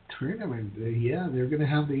a tournament. They're going to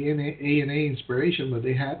have the ANA Inspiration, but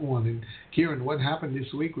they had one. And Kieran, what happened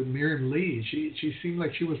this week with Miriam Lee? She seemed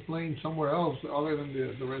like she was playing somewhere else other than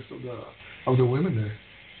the rest of the women there.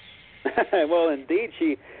 Well, indeed,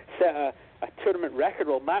 she set a tournament record,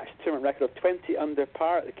 match tournament record of 20 under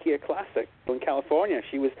par at the Kia Classic in California.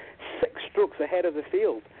 She was 6 strokes ahead of the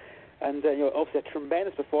field, and obviously a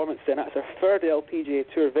tremendous performance. And that's her third LPGA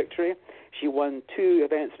Tour victory. She won 2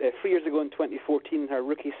 events 3 years ago in 2014, her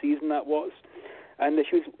rookie season that was. And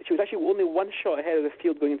she was actually only 1 shot ahead of the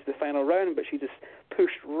field going into the final round, but she just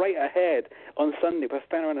pushed right ahead on Sunday with a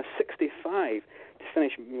final round of 65 to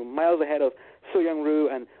finish miles ahead of So Young Roo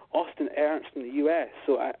and Austin Ernst in the US.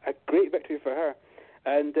 So a great victory for her.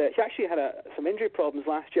 And she actually had some injury problems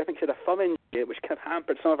last year. I think she had a thumb injury, which kind of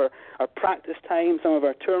hampered some of her practice time, some of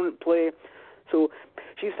her tournament play. So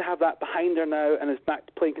she used to have that behind her now and is back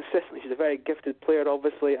to playing consistently. She's a very gifted player,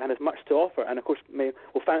 obviously, and has much to offer. And, of course,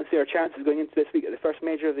 will fancy her chances going into this week at the first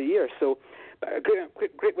major of the year. So a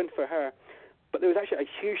great win for her. But there was actually a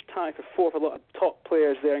huge tie for 4 of a lot of top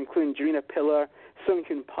players there, including Jarena Pillar,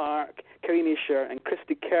 Sung-Kyun Park, Karine Isher, and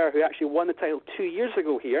Christy Kerr, who actually won the title 2 years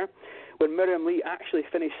ago here, when Miriam Lee actually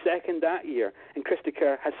finished second that year, and Christy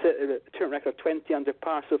Kerr had set a tournament record of 20 under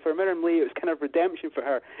par. So for Miriam Lee, it was kind of redemption for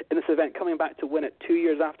her in this event, coming back to win it 2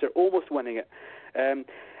 years after almost winning it. And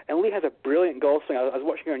Lee has a brilliant golf swing. I was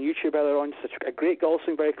watching her on YouTube earlier on, just a great golf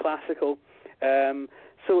swing, very classical.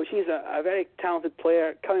 So she's a very talented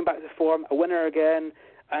player, coming back to form, a winner again,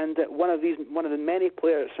 and one of the many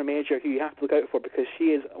players from Major who you have to look out for, because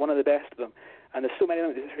she is one of the best of them. And there's so many of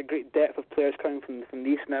them. There's a great depth of players coming from the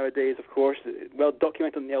East nowadays, of course, well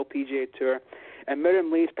documented on the LPGA Tour. And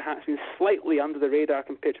Miriam Lee's perhaps been slightly under the radar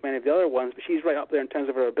compared to many of the other ones, but she's right up there in terms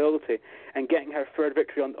of her ability. And getting her third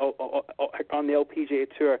victory on the LPGA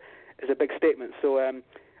Tour is a big statement. So,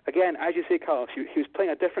 again, as you say, Carlos, she was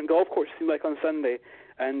playing a different golf course, it seemed like, on Sunday.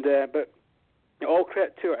 And but all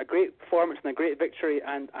credit to her, a great performance and a great victory,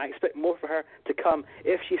 and I expect more for her to come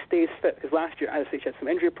if she stays fit, because last year, as I say, she had some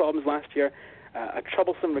injury problems last year, a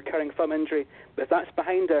troublesome recurring thumb injury. But if that's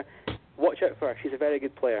behind her, watch out for her. She's a very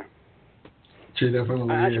good player. She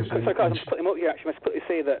definitely is. I'm putting him out here. Actually, I must quickly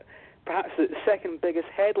say that perhaps the second biggest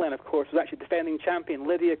headline, of course, was actually defending champion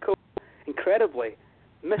Lydia Ko. Incredibly,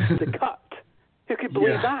 missed the cut. Who could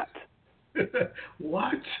believe that?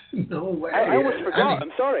 What? No way. I almost forgot.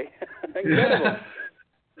 I'm sorry. Incredible.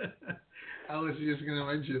 I was just going to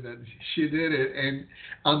mention that she did it, and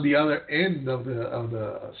on the other end of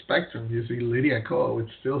the spectrum, you see Lydia Ko is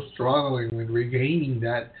still struggling with regaining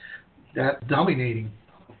that dominating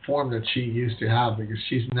form that she used to have, because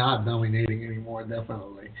she's not dominating anymore.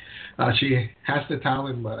 Definitely, she has the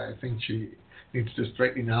talent, but I think she needs to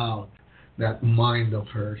straighten out that mind of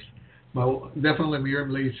hers. But definitely,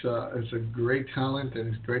 Miriam Lee is a great talent,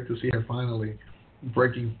 and it's great to see her finally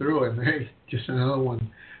breaking through. And hey, just another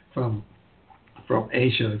one from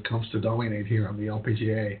Asia that comes to dominate here on the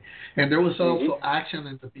LPGA. And there was also action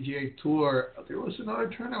in the PGA Tour. There was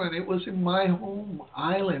another tournament. It was in my home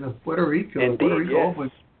island of Puerto Rico. Indeed, Puerto Rico yes.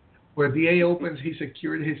 Open, where DA Opens, he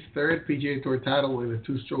secured his third PGA Tour title with a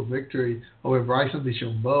two-stroke victory over Bryson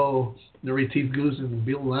DeChambeau, Retief Goosen, and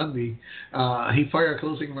Bill Lundy. He fired a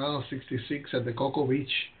closing round of 66 at the Cocoa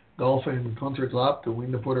Beach Golf and Country Club to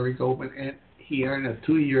win the Puerto Rico Open, and he earned a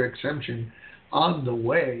 2-year exemption on the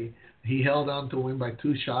way. He held on to win by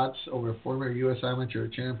 2 shots over former U.S. amateur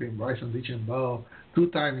champion Bryson DeChambeau,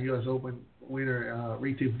 2-time U.S. Open winner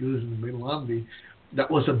Retief Goosen, and Bill Lundy. That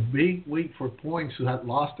was a big week for Points, who had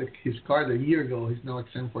lost his card a year ago. He's now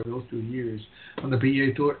exempt for those 2 years on the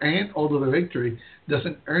PGA Tour. And although the victory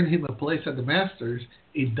doesn't earn him a place at the Masters,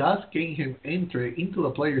 it does gain him entry into the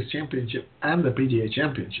Players' Championship and the PGA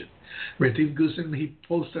Championship. Retief Goosen, he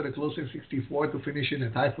posted a closing 64 to finish in a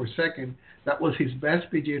tie for second. That was his best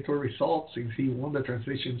PGA Tour result since he won the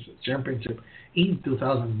Transitions Championship in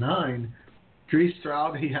 2009. Chris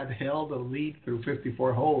Stroud, he had held the lead through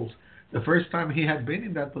 54 holes. The first time he had been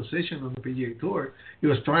in that position on the PGA Tour, he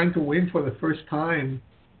was trying to win for the first time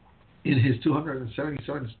in his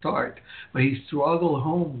 277 start, but he struggled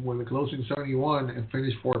home with a closing 71 and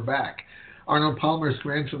finished 4 back. Arnold Palmer's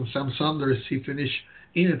grandson, Sam Saunders, he finished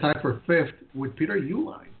in a tie for 5th with Peter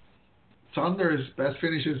Uihlein. Saunders' best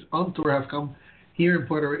finishes on tour have come here in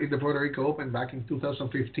the Puerto Rico Open back in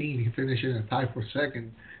 2015. He finished in a tie for 2nd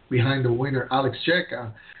behind the winner, Alex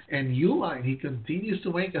Checa. And Uihlein, he continues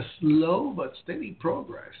to make a slow but steady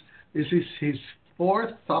progress. This is his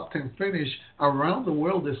 4th top 10 finish around the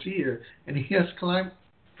world this year, and he has climbed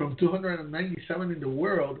from 297 in the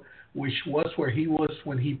world, which was where he was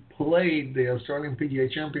when he played the Australian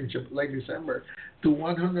PGA Championship late December, to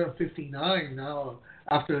 159 now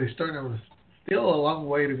after this tournament. Still a long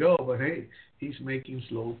way to go, but hey, he's making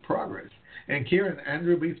slow progress. And Kieran,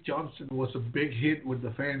 Andrew Beef Johnson was a big hit with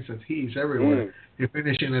the fans, as he's everywhere. He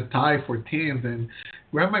finished in a tie for 10th. And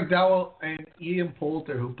Graham McDowell and Ian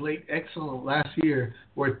Poulter, who played excellent last year,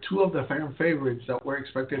 were 2 of the fan favorites that were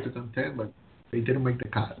expected to contend, but they didn't make the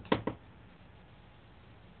cut.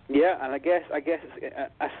 Yeah, and I guess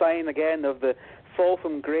it's a sign again of the fall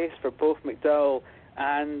from grace for both McDowell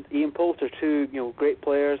and Ian Poulter, 2 great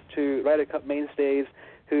players, 2 Ryder Cup mainstays,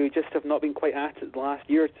 who just have not been quite at it the last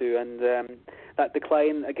year or two. And that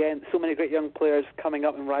decline, again, so many great young players coming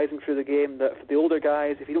up and rising through the game, that for the older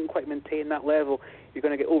guys, if you don't quite maintain that level, you're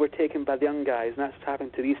going to get overtaken by the young guys. And that's what's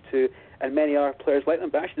happened to these 2 and many other players like them.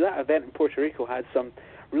 But actually, that event in Puerto Rico had some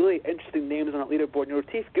really interesting names on that leaderboard.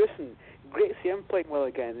 Retief Goosen, great to see him playing well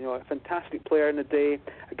again. A fantastic player in the day,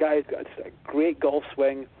 a guy who's got a great golf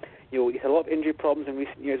swing. He's had a lot of injury problems in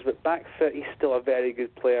recent years, but back fit, he's still a very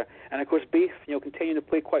good player. And of course, Beef, continuing to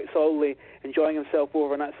play quite solidly, enjoying himself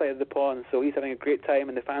over on that side of the pond. So he's having a great time,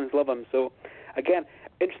 and the fans love him. So again,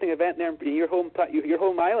 interesting event there in your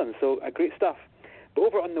home island. So great stuff. But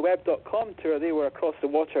over on the web.com tour, they were across the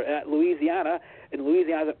water at Louisiana in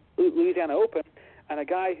Louisiana Open. And a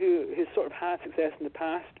guy who sort of had success in the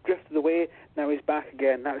past drifted away. Now he's back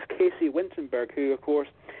again. That was Casey Wintenberg, who, of course,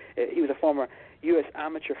 he was a former U.S.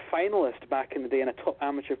 amateur finalist back in the day and a top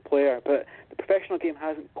amateur player. But the professional game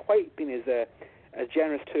hasn't quite been as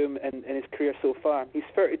generous to him in his career so far. He's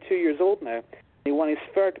 32 years old now. He won his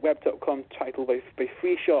third Web.com title by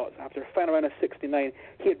 3 shots after a final round of 69.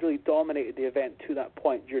 He had really dominated the event to that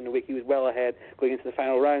point during the week. He was well ahead going into the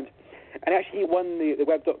final round. And actually, he won the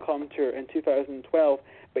Web.com Tour in 2012,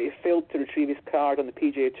 but he failed to retrieve his card on the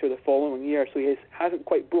PGA Tour the following year, so he hasn't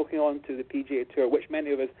quite broken on to the PGA Tour, which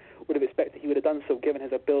many of us would have expected he would have done so given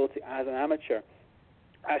his ability as an amateur.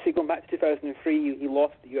 Actually, going back to 2003, he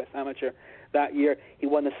lost the US Amateur that year. He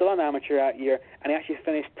won the Southern Amateur that year, and he actually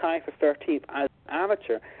finished tied for 13th as an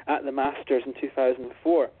amateur at the Masters in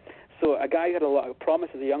 2004. So a guy who had a lot of promise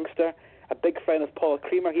as a youngster, a big friend of Paula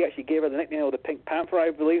Creamer. He actually gave her the nickname of the Pink Panther,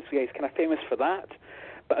 I believe, so he's kind of famous for that.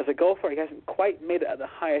 But as a golfer, he hasn't quite made it at the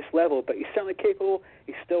highest level, but he's certainly capable.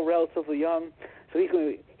 He's still relatively young, so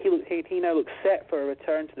he now looks set for a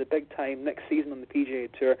return to the big time next season on the PGA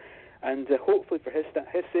Tour, and hopefully for his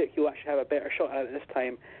sake, he'll actually have a better shot at it this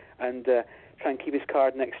time and try and keep his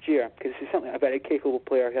card next year, because he's certainly a very capable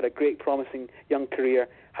player. He had a great, promising young career.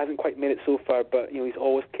 Hasn't quite made it so far, but he's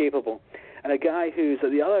always capable. And a guy who's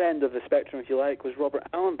at the other end of the spectrum, if you like, was Robert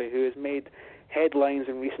Allenby, who has made headlines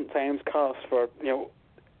in recent times, Carlos, for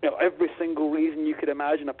every single reason you could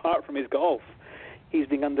imagine apart from his golf. He's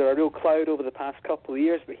been under a real cloud over the past couple of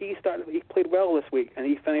years, but he played well this week, and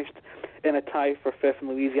he finished in a tie for fifth in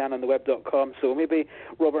Louisiana on the web.com. So maybe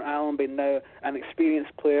Robert Allenby, now an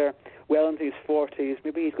experienced player, well into his 40s,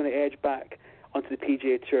 maybe he's going to edge back onto the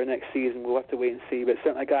PGA Tour next season. We'll have to wait and see. But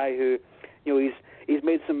certainly a guy who, he's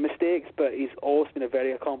made some mistakes, but he's always been a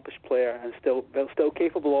very accomplished player and still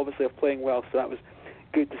capable, obviously, of playing well. So that was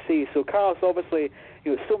good to see. So Carlos, obviously,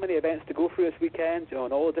 so many events to go through this weekend,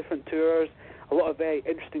 on all the different tours. A lot of very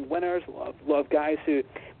interesting winners, a lot of guys who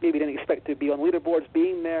maybe didn't expect to be on leaderboards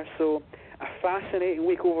being there. So a fascinating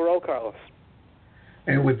week overall, Carlos.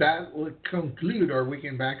 And with that, we'll conclude our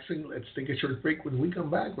weekend vaccine. Let's take a short break. When we come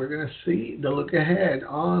back, we're going to see the look ahead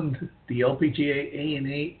on the LPGA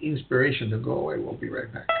ANA Inspiration to go away. We'll be right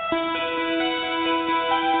back.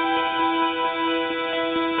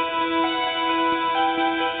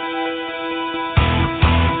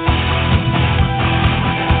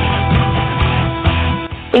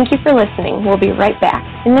 Thank you for listening. We'll be right back.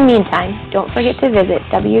 In the meantime, don't forget to visit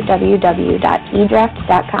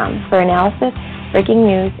www.edraft.com for analysis, breaking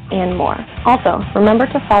news, and more. Also, remember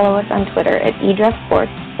to follow us on Twitter at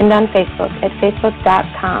eDraftSports and on Facebook at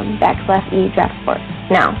facebook.com/eDraftSports.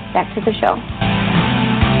 Now, back to the show.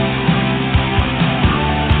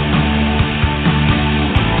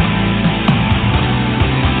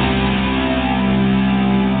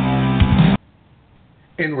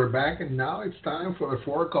 And we're back, and now it's time for the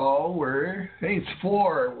four call where, it's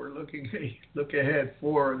four. We're looking, look ahead,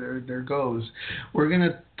 four, there goes. We're going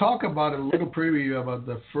to talk about a little preview about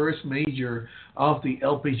the first major of the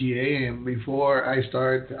LPGA. And before I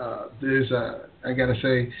start, I got to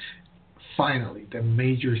say, finally, the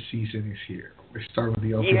major season is here. We start with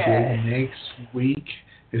the LPGA. Yes. Next week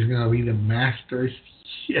is going to be the Masters.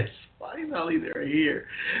 Yes. Finally, they're here.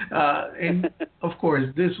 And, of course,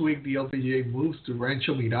 this week the LPGA moves to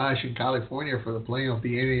Rancho Mirage in California for the playing of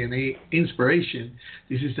the ANA Inspiration.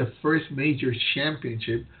 This is the first major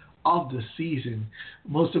championship of the season.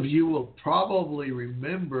 Most of you will probably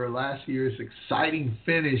remember last year's exciting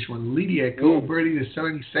finish when Lydia Ko birdied the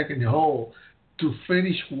 72nd hole to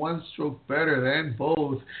finish one stroke better than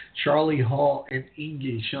both Charlie Hall and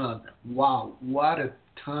Inge Shan. Wow, what a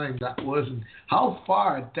time that was, and how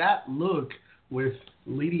far that look with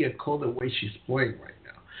Lydia Ko the way she's playing right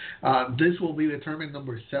now. This will be determined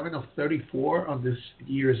number 7 of 34 on this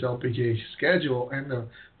year's LPGA schedule and the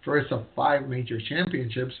first of 5 major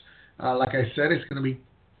championships. Like I said, it's going to be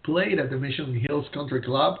played at the Mission Hills Country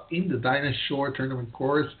Club in the Dinah Shore Tournament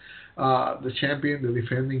course. The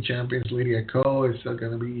defending champions, Lydia Ko, is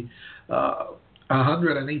going to be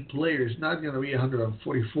 108 players, not going to be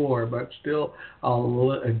 144, but still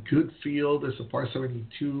a good field. It's a par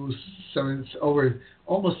 72, over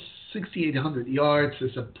almost 6,800 yards.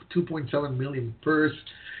 It's a 2.7 million purse,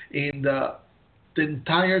 and the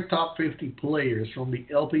entire top 50 players from the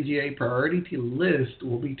LPGA priority list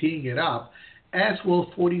will be teeing it up, as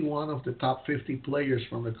will 41 of the top 50 players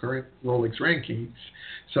from the current Rolex rankings.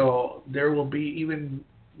 So there will be even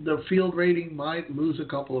the field rating might lose a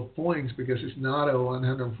couple of points because it's not a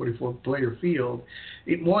 144-player field.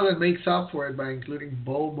 It more than makes up for it by including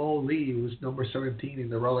Bo Mo Lee, who's number 17 in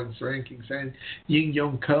the Rolex rankings, and Ying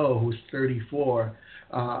Yong Ko, who's 34.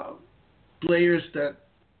 Players that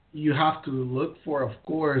you have to look for, of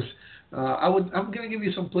course. I'm going to give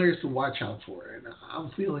you some players to watch out for, and I'm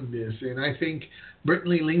feeling this. And I think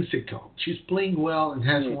Brittany Lincecum, she's playing well and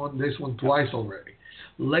has won this one twice already.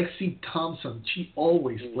 Lexi Thompson, she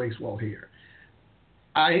always plays well here.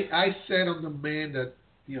 I said on the man that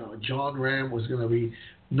John Ram was going to be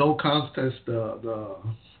no contest the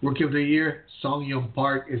Rookie of the Year. Song Young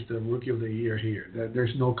Park is the Rookie of the Year here.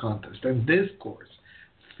 There's no contest. And this course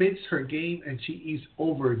fits her game, and she is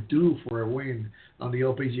overdue for a win on the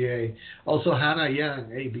LPGA. Also, Hannah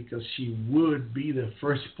Young, because she would be the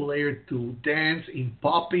first player to dance in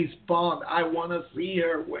Poppy's Pond. I want to see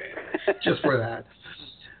her win just for that.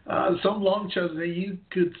 Some long shots that you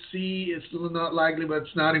could see, it's not likely, but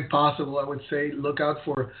it's not impossible. I would say look out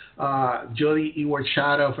for Jody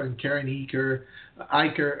Iwar-Shadoff and Karen Eicher.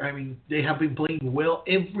 I mean, they have been playing well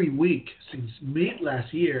every week since mid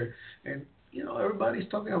last year. And, everybody's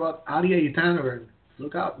talking about Aria Itanova. And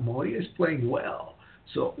look out, Moria is playing well.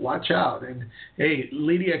 So watch out. And, hey,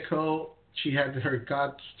 Lydia Ko, she had her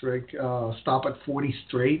cut streak stop at 40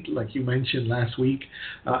 straight, like you mentioned last week.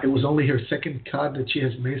 It was only her second cut that she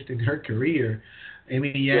has missed in her career.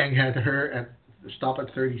 Amy Yang had her at stop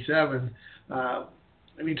at 37.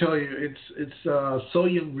 Let me tell you, So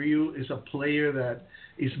Young Ryu is a player that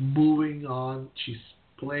is moving on. She's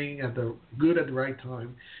playing at the right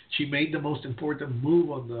time. She made the most important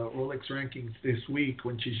move on the Rolex rankings this week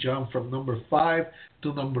when she jumped from number 5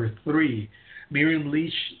 to number 3. Miriam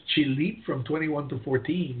Lee, she leaped from 21 to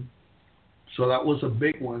 14. So that was a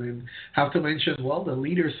big one. And have to mention, the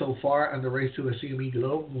leader so far in the race to the CME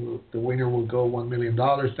Globe, the winner will go $1 million.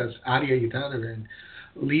 That's Aria Yutanagan,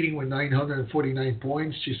 leading with 949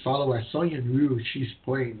 points. She's followed by Sonia Ryu. She's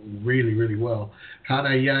playing really, really well.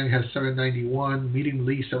 Hannah Yang has 791, Miriam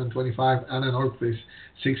Lee 725, Anna Nordqvist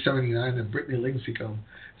 679, and Brittany Lincecum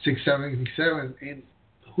 677. And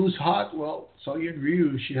who's hot? Well, Sonia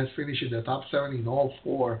Ryu. She has finished in the top 7 in all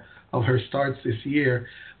 4 of her starts this year.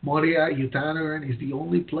 Moria Yutanagan is the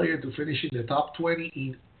only player to finish in the top 20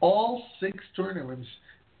 in all 6 tournaments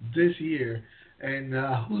this year. And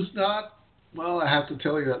who's not? Well, I have to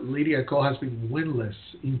tell you that Lydia Ko has been winless,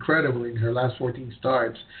 incredibly, in her last 14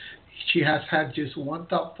 starts. She has had just one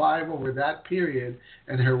top 5 over that period,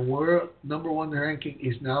 and her world number 1 ranking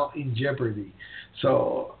is now in jeopardy.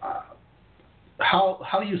 So,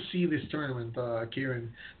 how do you see this tournament,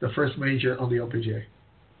 Kieran, the first major on the LPGA?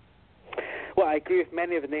 Well, I agree with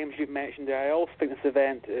many of the names you've mentioned there. I also think this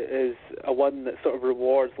event is a one that sort of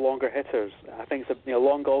rewards longer hitters. I think it's a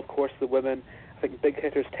long golf course for the women. I think big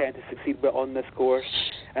hitters tend to succeed well on this course.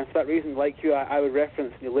 And for that reason, like you, I would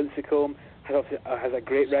reference Lincecum has a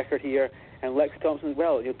great record here, and Lex Thompson as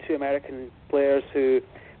well, 2 American players who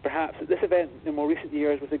perhaps at this event in more recent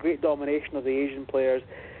years, with the great domination of the Asian players,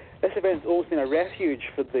 this event's always been a refuge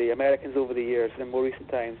for the Americans over the years in more recent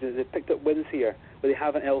times. They've picked up wins here where they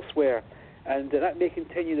haven't elsewhere. And that may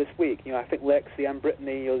continue this week. I think Lexi and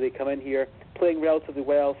Brittany, they come in here playing relatively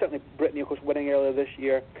well. Certainly Brittany, of course, winning earlier this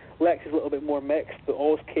year. Lex is a little bit more mixed, but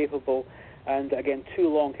always capable. And again, 2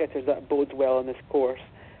 long hitters, that bodes well on this course.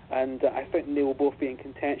 And I think they will both be in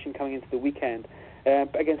contention coming into the weekend.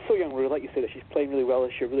 But again, So Young Ryu, like you said, that she's playing really well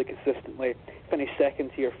this year, really consistently. Finished second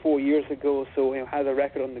here 4 years ago, so has a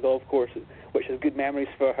record on the golf course, which has good memories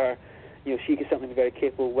for her. She could certainly be very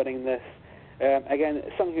capable of winning this. Again,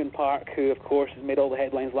 Sunghyun Park, who of course has made all the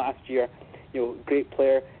headlines last year, great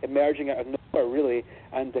player, emerging out of nowhere really,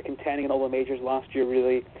 and contending in all the majors last year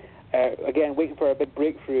really. Again, waiting for a big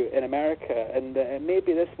breakthrough in America, and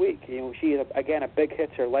maybe this week. She is again a big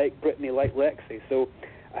hitter like Brittany, like Lexi. So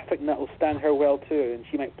I think that will stand her well too, and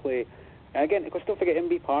she might play. Again, of course, don't forget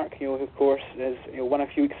Inbee Park. Who of course is won a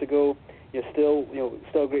few weeks ago. Still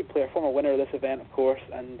a great player, former winner of this event, of course,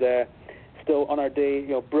 and still on her day.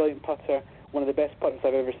 Brilliant putter. One of the best putters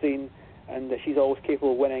I've ever seen, and she's always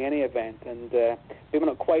capable of winning any event. And maybe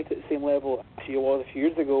not quite at the same level she was a few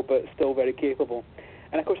years ago, but still very capable.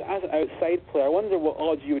 And of course, as an outside player, I wonder what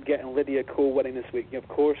odds you would get in Lydia Ko winning this week. Of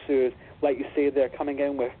course, who is, like you say, they're coming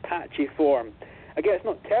in with patchy form. Again, it's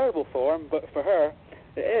not terrible form, but for her,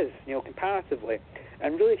 it is, comparatively.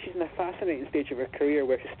 And really, she's in a fascinating stage of her career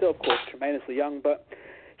where she's still, of course, tremendously young, but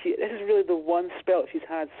this is really the one spell she's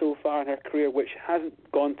had so far in her career which hasn't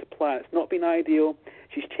gone to plan. It's not been ideal.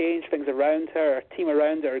 She's changed things around her team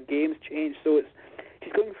around her game's changed, so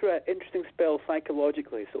she's going through an interesting spell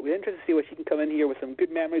psychologically. So we're interested to see whether she can come in here with some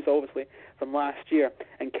good memories, obviously, from last year,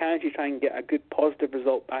 and can she try and get a good positive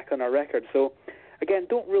result back on her record. So, again,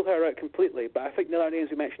 don't rule her out completely, but I think the other names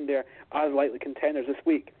we mentioned there are the likely contenders this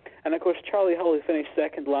week. And, of course, Charlie Hull, who finished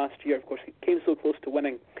second last year, of course, he came so close to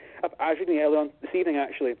winning. I was reading earlier on this evening,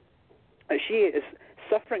 actually, that she is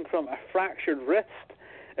suffering from a fractured wrist,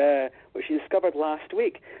 which she discovered last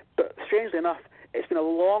week. But strangely enough, it's been a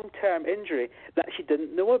long-term injury that she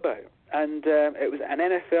didn't know about. And it was an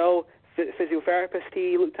NFL physiotherapist.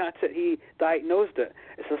 He looked at it, he diagnosed it.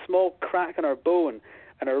 It's a small crack in her bone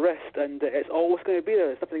and her wrist, and it's always going to be there.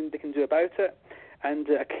 There's nothing they can do about it. And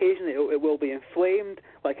occasionally it will be inflamed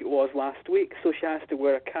like it was last week, so she has to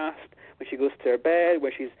wear a cast when she goes to her bed,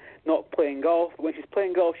 where she's not playing golf. When she's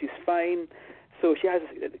playing golf, she's fine. So she has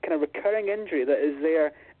a kind of recurring injury that is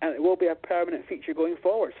there, and it will be a permanent feature going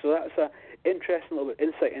forward. So that's an interesting little bit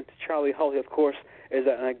of insight into Charlie Hull, who, of course, is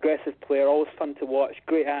an aggressive player, always fun to watch,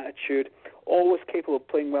 great attitude, always capable of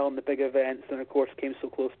playing well in the big events, and, of course, came so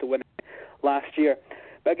close to winning last year.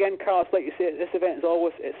 But again, Carlos, like you say, this event is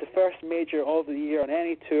it's the first major of the year on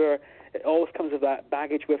any tour. It always comes with that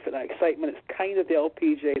baggage with it, that excitement. It's kind of the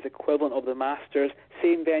LPGA's equivalent of the Masters.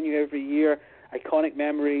 Same venue every year, iconic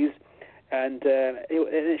memories, and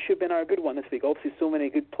it should have been our good one this week. Obviously, so many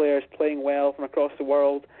good players playing well from across the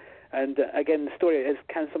world. And again, the story is,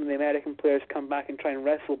 can some of the American players come back and try and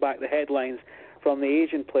wrestle back the headlines from the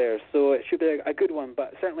Asian players? So it should be a good one.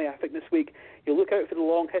 But certainly I think this week you'll look out for the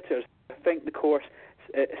long hitters. I think the course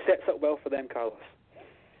sets up well for them, Carlos.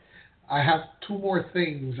 I have two more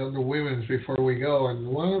things on the women's before we go, and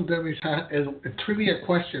one of them is a trivia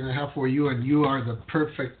question I have for you, and you are the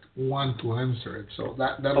perfect one to answer it. So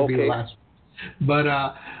that'll be the last. But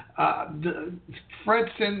Fred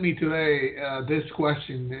sent me today this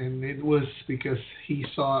question, and it was because he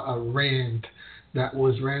saw a rant that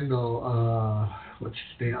was Randall. What's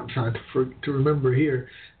his name? I'm trying to remember here.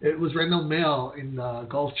 It was Randall Mel in the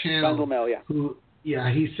Golf Channel. Randall Mel,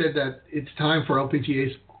 yeah. He said that it's time for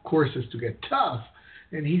LPGA's courses to get tough,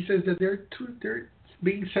 and he says that they're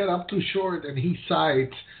being set up too short, and he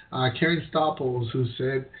cites Karen Stopples, who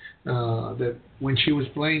said that when she was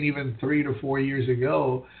playing even 3 to 4 years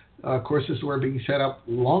ago, courses were being set up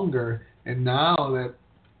longer, and now that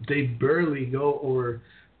they rarely go over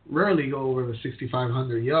the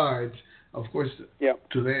 6,500 yards. Of course, this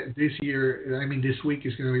week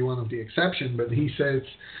is going to be one of the exceptions, but he says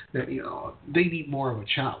that they need more of a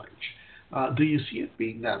challenge. Do you see it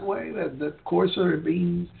being that way, that courses are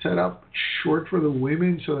being set up short for the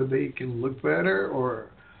women so that they can look better, or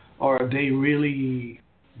they really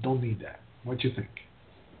don't need that? What do you think?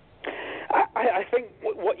 I think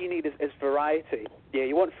what you need is variety. Yeah,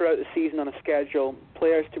 you want throughout the season on a schedule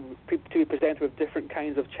players to be presented with different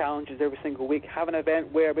kinds of challenges every single week. Have an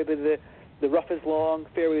event where maybe the rough is long,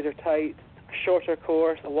 fairways are tight, a shorter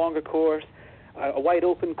course, a longer course, a wide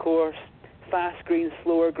open course, fast greens,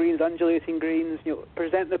 slower greens, undulating greens.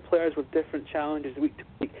 Present the players with different challenges week to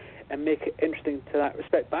week and make it interesting to that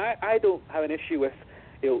respect. But I don't have an issue with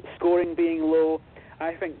scoring being low.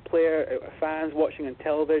 I think fans watching on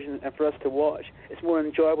television, and for us to watch, it's more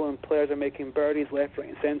enjoyable when players are making birdies left, right,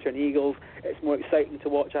 and centre, and eagles. It's more exciting to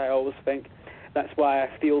watch, I always think. That's why I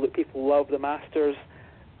feel that people love the Masters.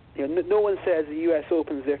 No one says the US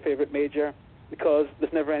Open is their favourite major because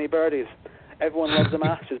there's never any birdies. Everyone loves the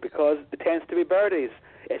Masters because it tends to be birdies.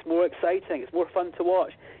 It's more exciting. It's more fun to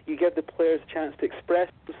watch. You give the players a chance to express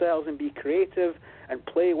themselves and be creative and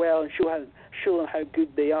play well and show them how good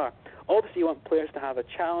they are. Obviously, you want players to have a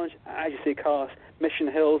challenge. As you say, Carlos,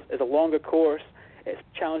 Mission Hills is a longer course. It's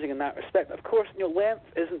challenging in that respect. Of course, length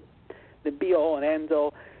isn't the be-all and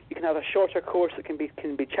end-all. You can have a shorter course that can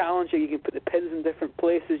be challenging. You can put the pins in different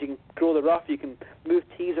places. You can grow the rough. You can move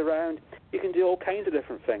tees around. You can do all kinds of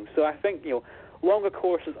different things. So I think longer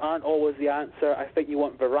courses aren't always the answer. I think you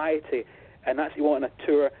want variety, and that's what you want on a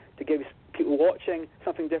tour, to give people watching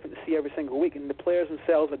something different to see every single week, and the players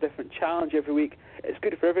themselves a different challenge every week. It's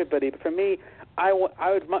good for everybody. But for me, I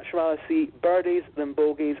would much rather see birdies than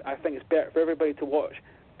bogeys. I think it's better for everybody to watch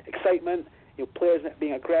excitement, players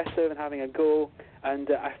being aggressive and having a go. And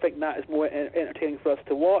I think that is more entertaining for us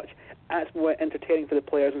to watch, and it's more entertaining for the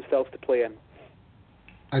players themselves to play in.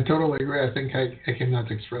 I totally agree. I think I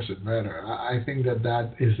cannot express it better. I think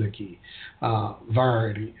that is the key.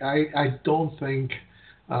 Variety. I don't think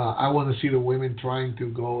I want to see the women trying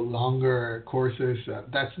to go longer courses.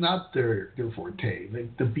 That's not their forte.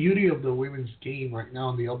 Like, the beauty of the women's game right now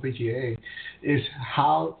on the LPGA is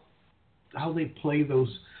how they play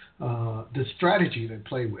those. The strategy they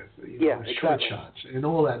play with, short shots and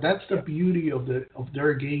all that. That's the beauty of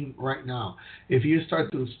their game right now. If you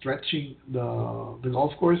start to stretching the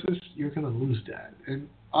golf courses, you're going to lose that. And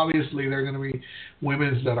obviously, there are going to be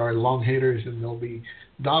women that are long hitters and they'll be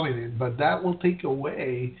dominant, but that will take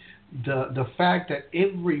away the fact that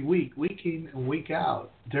every week in and week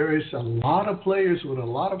out, there is a lot of players with a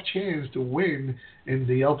lot of chance to win in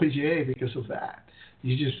the LPGA because of that.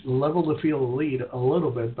 You just level the field lead a little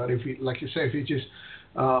bit, but if you, like you say, if you just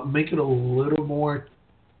make it a little more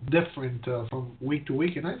different from week to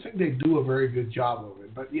week, and I think they do a very good job of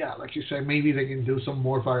it. But yeah, like you said, maybe they can do some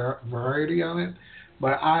more variety on it.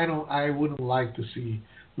 But I wouldn't like to see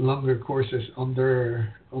longer courses on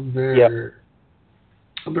their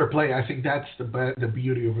play. I think that's the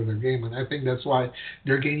beauty of their game, and I think that's why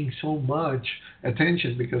they're gaining so much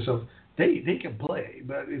attention, because of. They can play,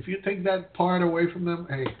 but if you take that part away from them,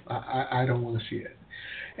 hey, I don't want to see it.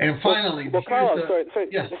 And finally, Carlos, sorry,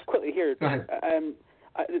 yes. Just quickly here. Go ahead.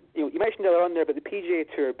 You mentioned earlier on there about the PGA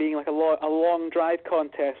Tour being like a long drive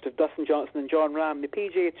contest of Dustin Johnson and John Ram. The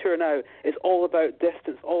PGA Tour now is all about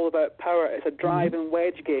distance, all about power. It's a drive and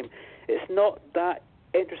wedge game. It's not that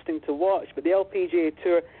interesting to watch, but the LPGA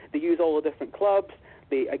Tour, they use all the different clubs.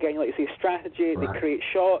 They, again, like you say, strategy. Right. They create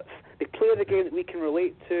shots. They play the game that we can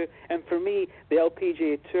relate to. And for me, the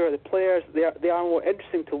LPGA Tour, the players, they are more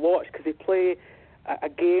interesting to watch because they play a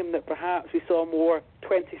game that perhaps we saw more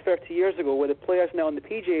 20, 30 years ago, where the players now on the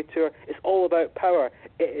PGA Tour, it's all about power.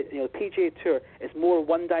 The PGA Tour is more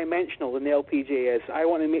one-dimensional than the LPGA is. I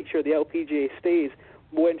want to make sure the LPGA stays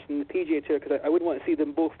more interested in the PGA Tour, because I wouldn't want to see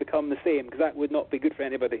them both become the same, because that would not be good for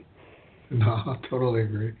anybody. No, totally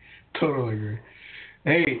agree. Totally agree.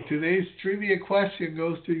 Hey, today's trivia question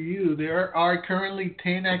goes to you. There are currently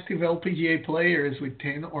 10 active LPGA players with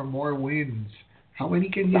 10 or more wins. How many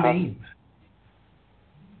can you name?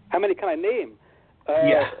 How many can I name?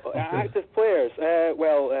 Active players.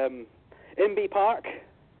 Inbee Park.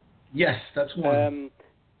 Yes, that's one.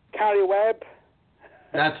 Carrie Webb.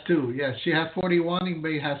 That's two. Yes, she has 41.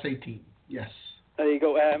 Inbee has 18. Yes. There you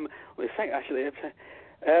go. I think actually, you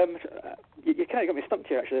kind of got me stumped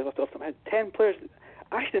here. Actually, off the top of my head, 10 players.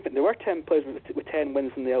 I actually didn't think there were 10 players with 10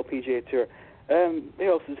 wins in the LPGA Tour. Who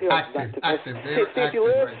else is active? Stacey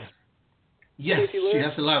Lewis. Right. Yes, she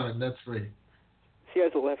has 11. That's right. She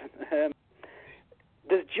has 11.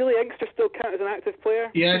 Does Julie Inkster still count as an active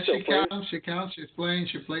player? Yeah, she counts. She counts. She's playing.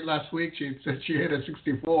 She played last week. She said she hit a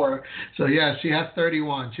 64. So, yeah, she has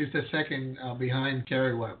 31. She's the second behind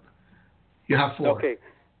Carrie Webb. You have 4. Okay.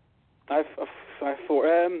 I have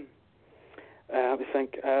 4. Let me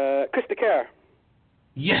think. Krista Kerr.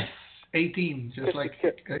 Yes, 18, just Krista like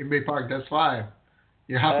Inbee Park. That's 5.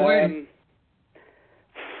 You're halfway.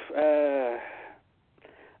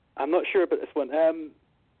 I'm not sure about this one.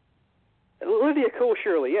 Lydia Ko,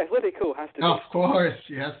 surely. Yes, Lydia Ko has to be. Of course.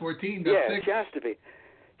 She has 14. That's 6. She has to be.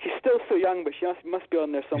 She's still so young, but she must be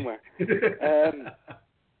on there somewhere. Who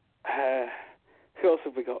else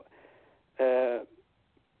have we got?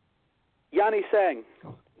 Yanni Seng.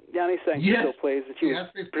 Yanni Seng still plays. She was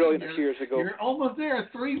brilliant a few years ago. You're almost there.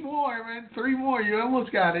 3 more, man. 3 more. You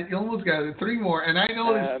almost got it. 3 more. And I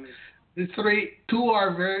know the 2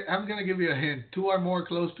 are very... I'm going to give you a hint. 2 are more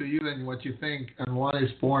close to you than what you think, and 1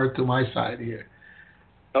 is more to my side here.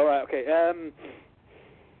 All right, okay.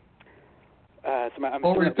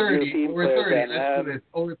 Over 30. Over 30. Let's do this.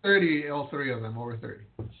 Over 30, all 3 of them. Over 30.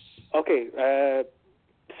 Okay.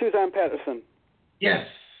 Suzanne Pettersson. Yes.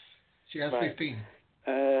 She has 15.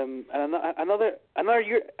 And another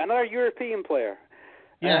European player.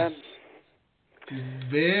 Yes. She's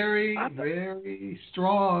very, very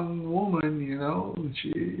strong woman, you know.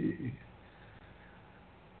 She's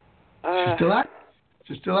still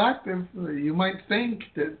active. You might think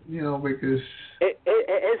that, you know, because...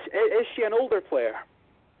 Is she an older player?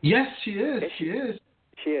 Yes, she is. She is.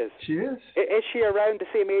 Is she around the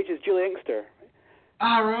same age as Julie Inkster?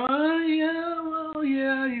 All right, yeah, well,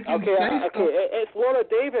 yeah, you can say so. Okay, it's Laura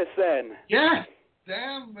Davis then. Yes,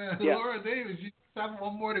 damn, Laura Davis. You just have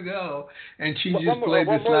 1 more to go, and she just played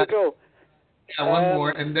this last. Yeah, 1 more,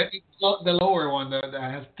 and the lower one that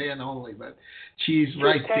has 10 only, but she's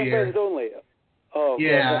right 10 there. 10 wins only. Oh,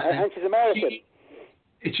 yeah, and she's American.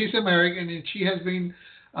 She's American, and she has been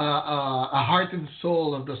a heart and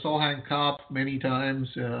soul of the Solheim Cup many times.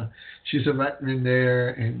 She's a veteran there,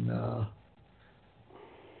 and.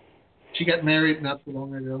 She got married not too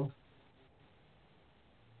long ago.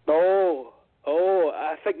 Oh,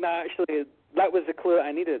 I think that was the clue that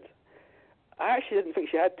I needed. I actually didn't think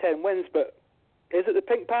she had 10 wins, but is it the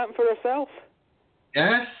Pink Panther herself?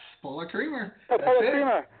 Yes, Paula Creamer. Paula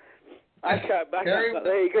Creamer. I can't.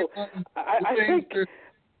 There you go. I think.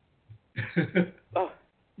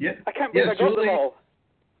 Yeah. I can't believe I got them all.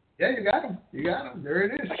 Yeah, you got them. There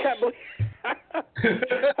it is. I can't believe.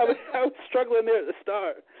 I was struggling there at the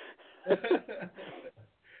start.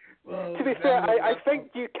 Well, to be fair, I think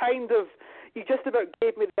you just about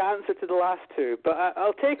gave me the answer to the last 2, but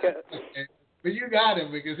I'll take it. Okay. But you got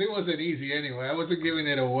him because it wasn't easy anyway. I wasn't giving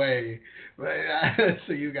it away. But,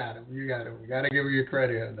 so you got him. You got to give you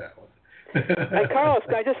credit on that one. And Carlos,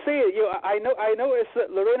 can I just say, I noticed that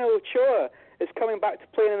Lorena Ochoa is coming back to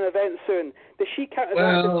playing an event soon. Does she count as an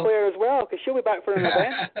active player as well? Because she'll be back for an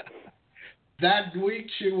event. That week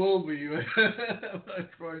she will be, but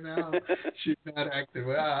for now she's not active.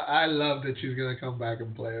 I love that she's going to come back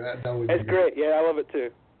and play. That would be great. Yeah, I love it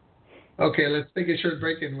too. Okay, let's take a short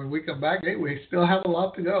break, and when we come back, hey, we still have a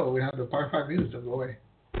lot to go. We have the Par 5 news on the way.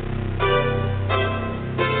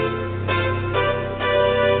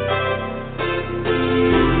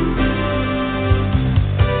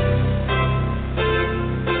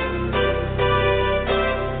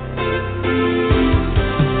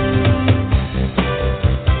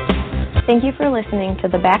 Thank you for listening to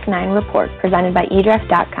the Back 9 Report presented by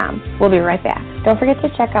eDraft.com. We'll be right back. Don't forget to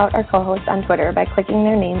check out our co-hosts on Twitter by clicking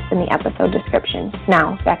their names in the episode description.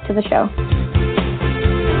 Now, back to the show.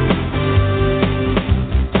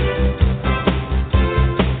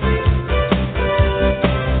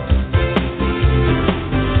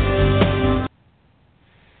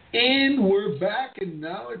 back, and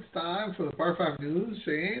now it's time for the Par 5 News.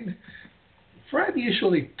 And Fred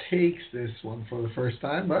usually takes this one for the first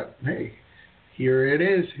time, but hey, here it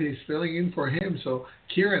is. He's filling in for him. So,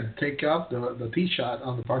 Kieran, take up the tee shot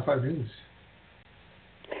on the Par 5 News.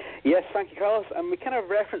 Yes, thank you, Carlos. And we kind of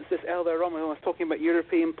referenced this earlier on when I was talking about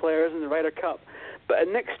European players in the Ryder Cup. But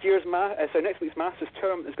in next week's Masters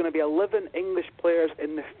tournament, there's going to be 11 English players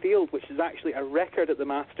in the field, which is actually a record at the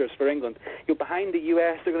Masters for England. Behind the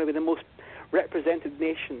US, they're going to be the most represented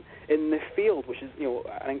nation in the field, which is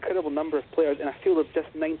an incredible number of players. In a field of just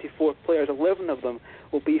 94 players, 11 of them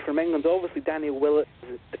will be from England. Obviously, Danny Willett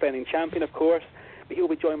is the defending champion, of course, but he'll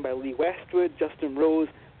be joined by Lee Westwood, Justin Rose,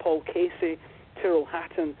 Paul Casey, Tyrrell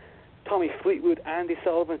Hatton, Tommy Fleetwood, Andy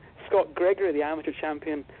Sullivan, Scott Gregory, the amateur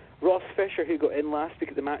champion, Ross Fisher, who got in last week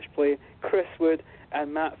at the match play, Chris Wood,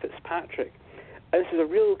 and Matt Fitzpatrick. And this is a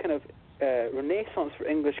real kind of renaissance for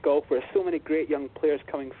English golf, where so many great young players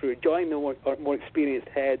coming through, joining the more experienced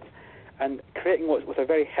heads, and creating what was a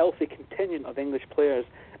very healthy contingent of English players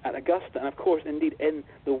at Augusta, and of course, indeed, in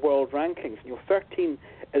the world rankings. 13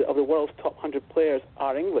 of the world's top 100 players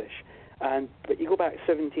are English. But you go back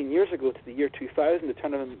 17 years ago to the year 2000, the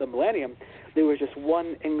turn of the millennium, there was just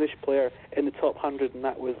one English player in the top 100, and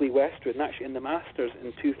that was Lee Westwood. And actually in the Masters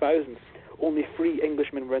in 2000, only 3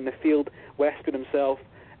 Englishmen were in the field: Westwood himself,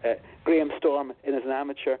 Graham Storm in as an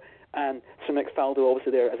amateur, and Sir Nick Faldo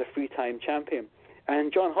obviously there as a three-time champion.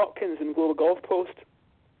 And John Hopkins in Global Golf Post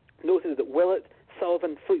noted that Willett,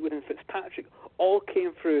 Sullivan, Fleetwood and Fitzpatrick all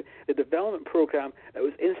came through the development program that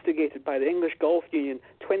was instigated by the English Golf Union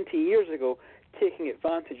 20 years ago, taking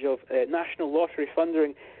advantage of national lottery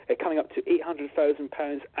funding coming up to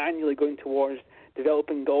 £800,000 annually, going towards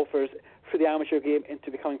developing golfers through the amateur game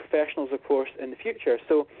into becoming professionals, of course, in the future.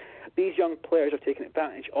 So these young players have taken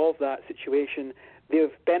advantage of that situation.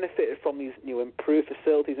 They've benefited from these improved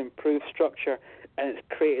facilities, improved structure, and it's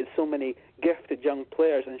created so many gifted young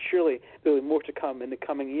players, and surely there will be more to come in the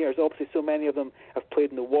coming years. Obviously, so many of them have played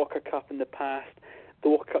in the Walker Cup in the past. The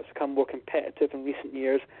Walker Cup's become more competitive in recent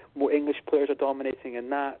years. More English players are dominating in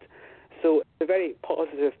that. So it's a very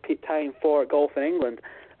positive time for golf in England,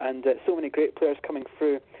 and so many great players coming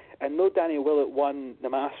through. And though Danny Willett won the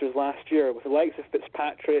Masters last year, with the likes of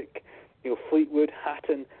Fitzpatrick, Fleetwood,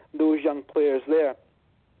 Hatton, those young players there,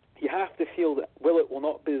 you have to feel that Willett will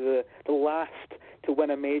not be the last to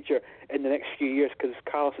win a major in the next few years, because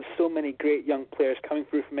Carlos has so many great young players coming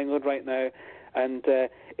through from England right now, and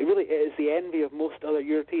it really is the envy of most other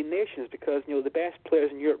European nations, because the best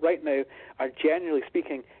players in Europe right now are, generally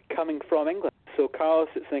speaking, coming from England. So Carlos,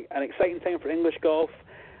 it's an exciting time for English golf,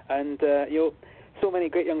 and so many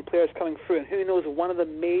great young players coming through, and who knows, one of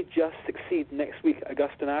them may just succeed next week at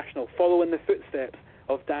Augusta National, follow in the footsteps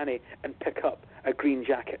of Danny and pick up a green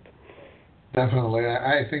jacket. Definitely.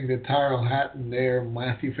 I think that Tyrrell Hatton there,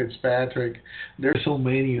 Matthew Fitzpatrick, there's so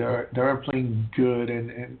many that are playing good,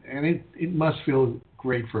 and it must feel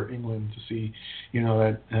great for England to see,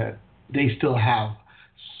 that they still have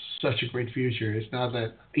such a great future. It's not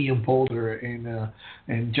that Ian Poulter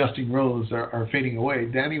and Justin Rose are fading away.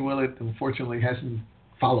 Danny Willett, unfortunately, hasn't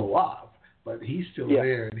followed up, but he's still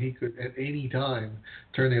there, and he could at any time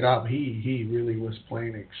turn it up. He really was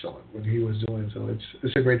playing excellent when he was doing so.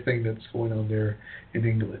 It's a great thing that's going on there in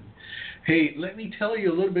England. Hey, let me tell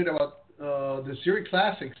you a little bit about the Zurich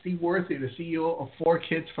Classic. Steve Worthy, the CEO of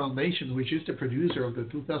 4Kids Foundation, which is the producer of the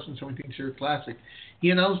 2017 Zurich Classic, he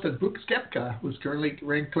announced that Brooks Koepka, who's currently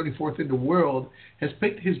ranked 24th in the world, has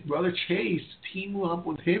picked his brother Chase to team up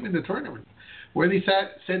with him in the tournament, where they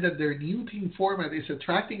said that their new team format is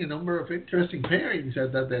attracting a number of interesting pairings,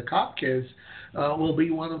 and that the Kopp kids will be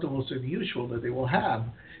one of the most unusual that they will have.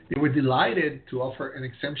 They were delighted to offer an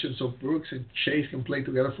exemption so Brooks and Chase can play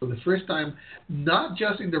together for the first time, not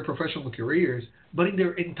just in their professional careers, but in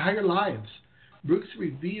their entire lives. Brooks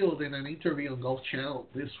revealed in an interview on Golf Channel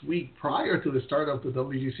this week, prior to the start of the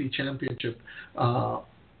WGC Championship,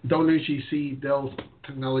 WGC Dell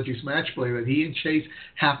Technologies match play, that he and Chase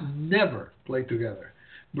have never played together.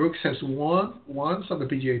 Brooks has won once on the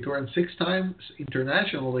PGA Tour and 6 times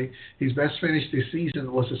internationally. His best finish this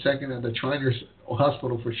season was a second at the Shriners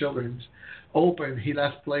Hospital for Children's Open. He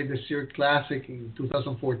last played the Zurich Classic in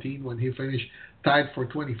 2014 when he finished tied for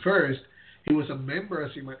 21st. He was a member,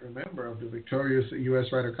 as you might remember, of the victorious U.S.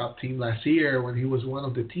 Ryder Cup team last year when he was one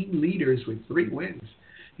of the team leaders with 3 wins.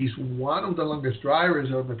 He's one of the longest drivers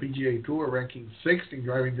on the PGA Tour, ranking 6th in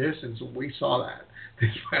driving distance. We saw that this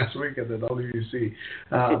past week at the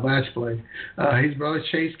WGC match play. His brother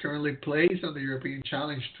Chase currently plays on the European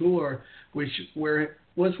Challenge Tour, where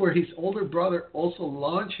was where his older brother also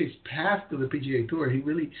launched his path to the PGA Tour. He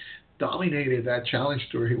really dominated that Challenge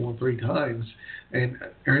Tour. He won 3 times and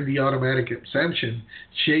earned the automatic exemption.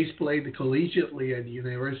 Chase played collegiately at the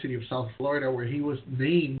University of South Florida, where he was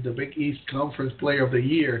named the Big East Conference Player of the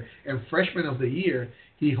Year and Freshman of the Year.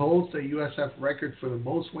 He holds the USF record for the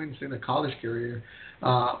most wins in a college career.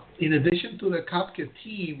 In addition to the Kopka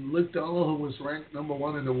team, Luke Donald, who was ranked number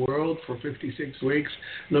 1 in the world for 56 weeks,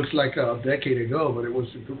 looks like a decade ago, but it was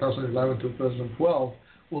in 2011, 2012,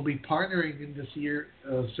 will be partnering in this year's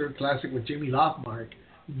Third Classic with Jimmy Lofmark,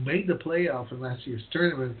 who made the playoff in last year's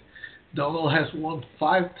tournament. Donald has won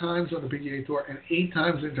 5 times on the PGA Tour and 8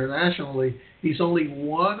 times internationally. He's only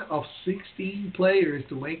one of 16 players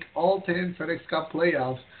to make all 10 FedEx Cup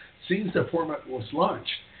playoffs since the format was launched.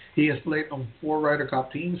 He has played on 4 Ryder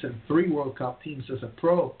Cup teams and 3 World Cup teams as a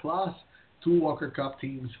pro, plus 2 Walker Cup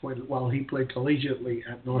teams while he played collegiately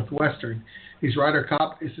at Northwestern. His Ryder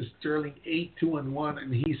Cup is a sterling 8-2-1,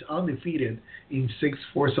 and he's undefeated in 6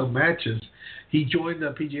 foursome matches. He joined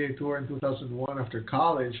the PGA Tour in 2001 after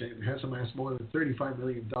college and has amassed more than $35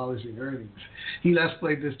 million in earnings. He last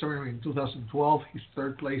played this tournament in 2012. His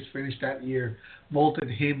 3rd place finish that year vaulted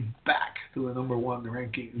him back to the number 1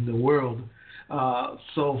 ranking in the world.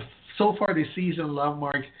 So far this season,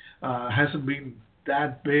 Lovemark hasn't been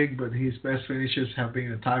that big, but his best finishes have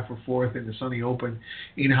been a tie for 4th in the Sunny Open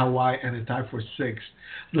in Hawaii and a tie for 6th.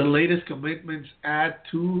 The latest commitments add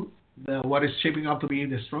to what is shaping up to be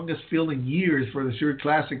the strongest field in years for the Zurich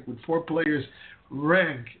Classic, with 4 players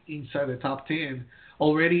ranked inside the top 10.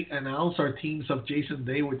 Already announced our teams of Jason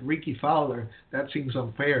Day with Ricky Fowler. That seems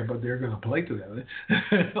unfair, but they're going to play together.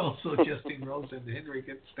 Also, Justin Rose and Henrik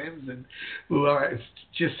Stenson, who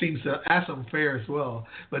just seems as unfair as well.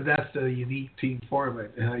 But that's the unique team format.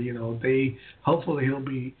 Hopefully he'll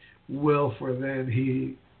be well for them.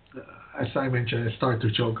 He, as I mentioned, start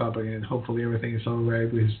to choke up again. Hopefully everything is all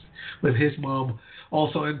right with his mom.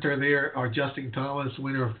 Also enter there are Justin Thomas,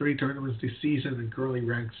 winner of 3 tournaments this season and currently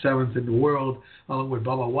ranked 7th in the world, along with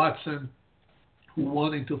Bubba Watson, who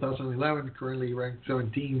won in 2011, currently ranked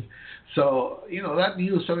 17th. So, that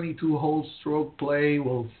new 72-hole stroke play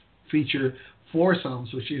will feature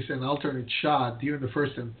foursomes, which is an alternate shot during the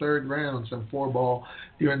 1st and 3rd rounds and 4-ball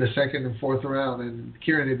during the 2nd and 4th round. And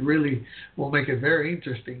Kieran, it really will make it very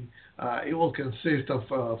interesting. It will consist of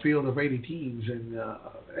a field of 80 teams, and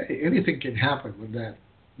anything can happen when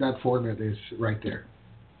that format is right there.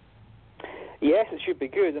 Yes, it should be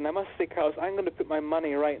good. And I must say, Carlos, I'm going to put my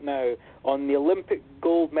money right now on the Olympic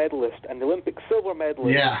gold medalist and the Olympic silver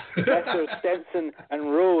medalist, Professor Stenson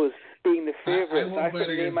and Rose, being the favourites. I think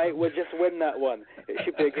they might just win that one. It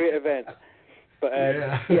should be a great event. But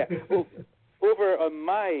well, over on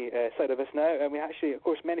my side of us now, and we actually, of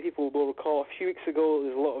course, many people will recall a few weeks ago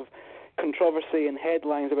there was a lot of controversy and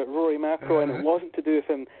headlines about Rory McIlroy, and it wasn't to do with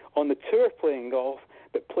him on the tour playing golf,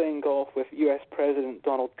 but playing golf with U.S. President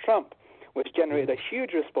Donald Trump, which generated a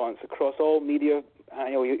huge response across all media.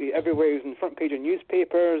 Everywhere. He was in the front page of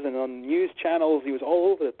newspapers and on news channels. He was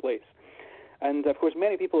all over the place. And, of course,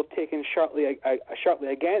 many people have taken sharply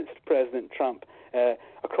against President Trump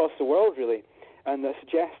across the world, really, and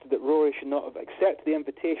suggested that Rory should not have accepted the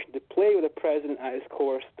invitation to play with the president at his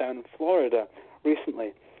course down in Florida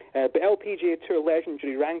recently. But LPGA Tour legend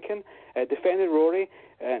Judy Rankin defended Rory,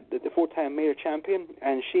 the 4-time major champion,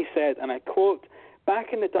 and she said, and I quote,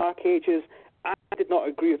 "Back in the dark ages, I did not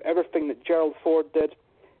agree with everything that Gerald Ford did,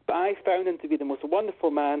 but I found him to be the most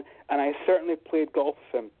wonderful man, and I certainly played golf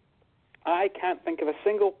with him. I can't think of a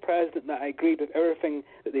single president that I agreed with everything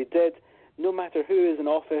that they did, no matter who is in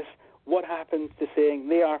office. What happens to saying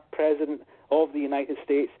they are president of the United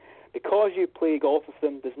States? Because you play golf with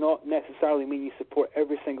them does not necessarily mean you support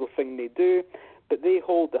every single thing they do, but they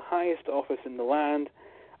hold the highest office in the land.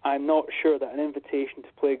 I'm not sure that an invitation to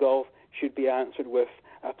play golf should be answered with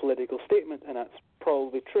a political statement," and that's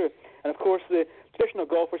probably true. And of course, the tradition of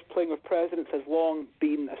golfers playing with presidents has long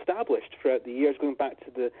been established throughout the years, going back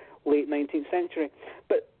to the late 19th century.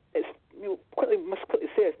 But it's must quickly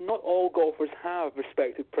say this: not all golfers have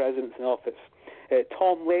respected presidents in office.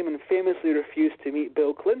 Tom Lehman famously refused to meet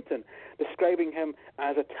Bill Clinton, describing him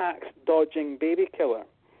as a tax-dodging baby killer.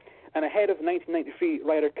 And ahead of the 1993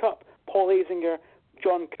 Ryder Cup, Paul Azinger,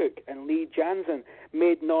 John Cook and Lee Janzen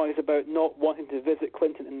made noise about not wanting to visit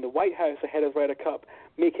Clinton in the White House ahead of Ryder Cup,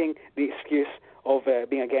 making the excuse of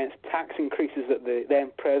being against tax increases that the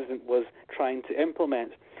then president was trying to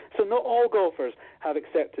implement. So not all golfers have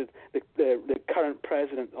accepted the current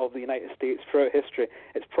president of the United States throughout history.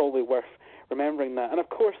 It's probably worth remembering that. And of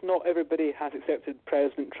course, not everybody has accepted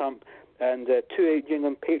President Trump. And 2 New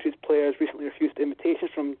England Patriots players recently refused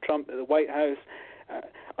invitations from Trump at the White House.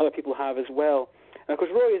 other people have as well. And of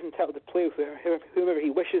course, Rory is entitled to play with whomever he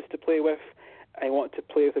wishes to play with. I want to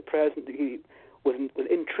play with the president. He was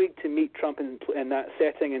intrigued to meet Trump in that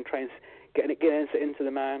setting and try and get insight into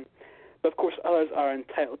the man. But of course, others are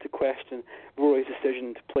entitled to question Rory's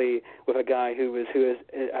decision to play with a guy who is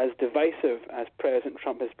as divisive as President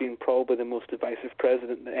Trump has been, probably the most divisive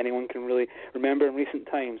president that anyone can really remember in recent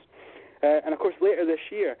times. And of course, later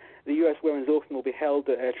this year, the U.S. Women's Open will be held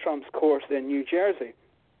at Trump's course in New Jersey,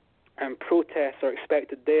 and protests are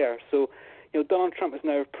expected there. So, Donald Trump is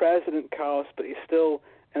now president, Carlos, but he's still,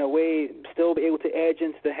 in a way, still be able to edge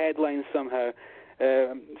into the headlines somehow.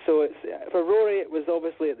 So for Rory, it was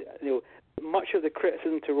obviously, much of the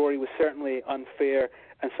criticism to Rory was certainly unfair,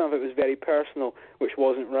 and some of it was very personal, which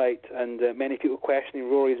wasn't right. And many people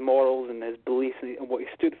questioning Rory's morals and his beliefs and what he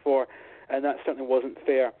stood for, and that certainly wasn't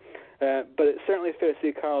fair. But it's certainly fair to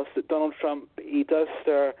say, Carlos, that Donald Trump, he does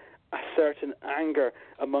stir a certain anger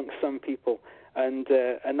amongst some people, and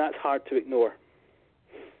that's hard to ignore.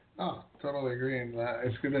 Oh, totally agree. And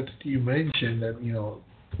it's good that you mentioned that,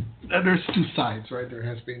 there's two sides, right? There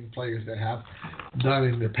has been players that have done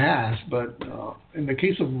in the past, but in the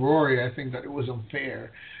case of Rory, I think that it was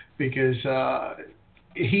unfair because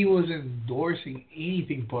he was endorsing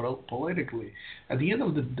anything politically. At the end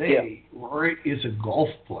of the day, Rory is a golf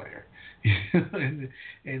player,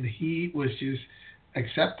 and he was just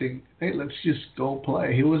accepting, hey, let's just go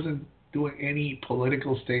play. He wasn't doing any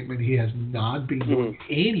political statement. He has not been doing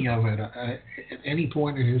any of it at any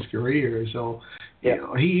point in his career. So,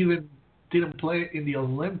 he even didn't play in the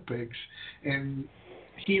Olympics. And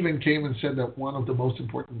he even came and said that one of the most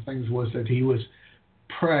important things was that he was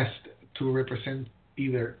pressed to represent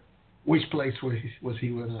either which place was he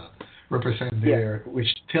going to represent there, which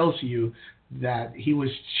tells you that he was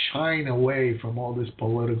shying away from all this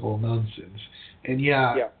political nonsense. And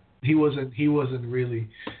he wasn't really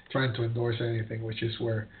trying to endorse anything, which is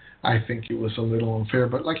where I think it was a little unfair.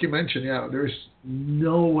 But like you mentioned, there's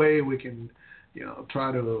no way we can,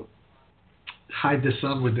 try to hide the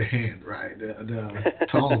sun with the hand, right?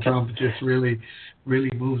 Donald Trump just really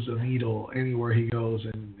moves the needle anywhere he goes,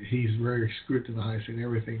 and he's very scrutinized and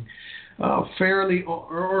everything. Fairly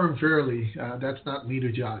or unfairly, that's not me to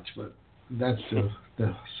judge, but that's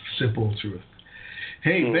the simple truth.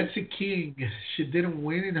 Hey, Betsy King, she didn't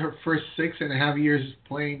win in her first 6.5 years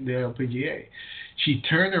playing the LPGA. She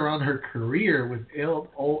turned around her career with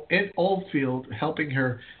Ed Oldfield helping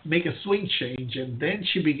her make a swing change, and then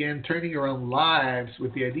she began turning around lives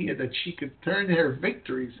with the idea that she could turn her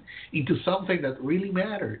victories into something that really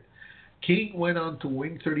mattered. King went on to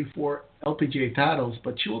win 34 LPGA titles,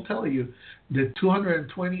 but she will tell you the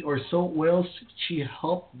 220 or so wells she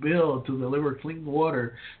helped build to deliver clean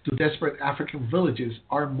water to desperate African villages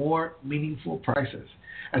are more meaningful prizes.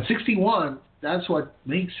 At 61, that's what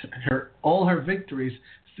makes all her victories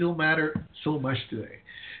still matter so much today.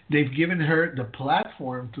 They've given her the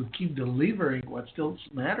platform to keep delivering what still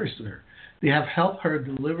matters to her. They have helped her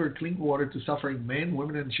deliver clean water to suffering men,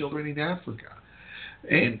 women, and children in Africa.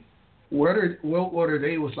 And World Water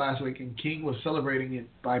Day was last week, and King was celebrating it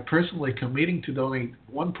by personally committing to donate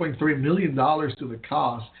 $1.3 million to the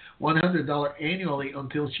cause, $100 annually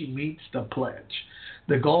until she meets the pledge.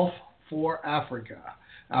 The Gulf for Africa,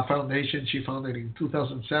 a foundation she founded in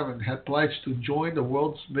 2007, had pledged to join the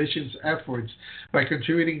world's missions efforts by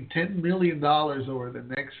contributing $10 million over the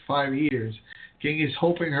next 5 years. King is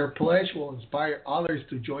hoping her pledge will inspire others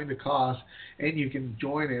to join the cause, and you can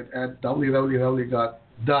join it at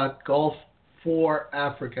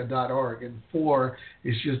www.golf4africa.org. And 4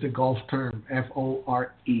 is just the golf term,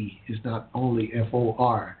 F-O-R-E. It's not only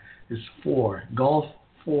F-O-R. It's 4,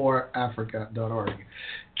 golf4africa.org.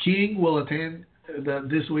 King will attend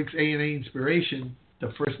this week's ANA Inspiration,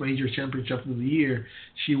 the first major championship of the year.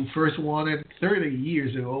 She first won it 30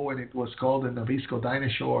 years ago when it was called the Nabisco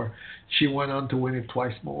Dinosaur. She went on to win it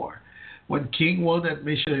twice more. When King won at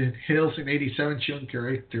Mission Hills in 87, she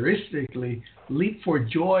uncharacteristically leaped for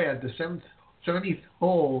joy at the 70th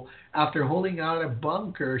hole after holding out a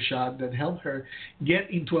bunker shot that helped her get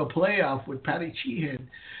into a playoff with Patty Sheehan.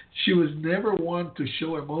 She was never one to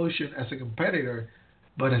show emotion as a competitor,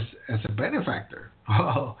 but as a benefactor.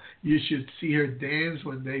 Oh, you should see her dance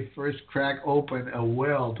when they first crack open a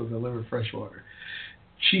well to deliver fresh water.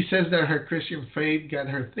 She says that her Christian faith got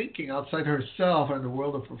her thinking outside herself and the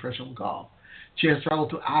world of professional golf. She has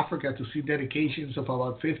traveled to Africa to see dedications of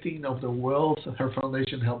about 15 of the wells her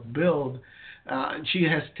foundation helped build. She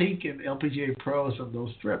has taken LPGA pros on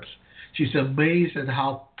those trips. She's amazed at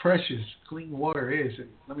how precious clean water is, and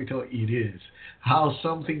let me tell you, it is. How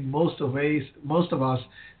something most of us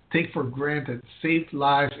take for granted saved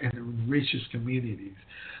lives and enriches communities.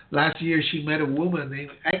 Last year, she met a woman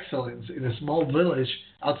named Excellence in a small village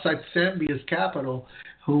outside Zambia's capital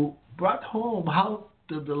who brought home how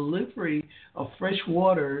the delivery of fresh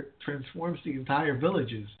water transforms the entire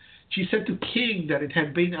villages. She said to King that it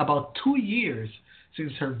had been about 2 years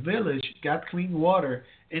since her village got clean water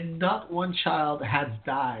and not one child had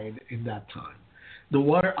died in that time. The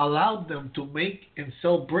water allowed them to make and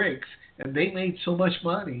sell bricks, and they made so much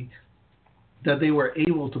money that they were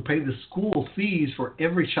able to pay the school fees for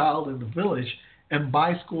every child in the village and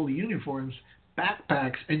buy school uniforms,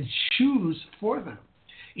 backpacks, and shoes for them.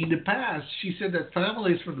 In the past, she said that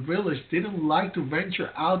families from the village didn't like to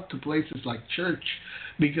venture out to places like church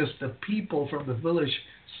because the people from the village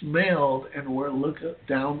smelled and were looked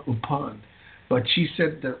down upon. But she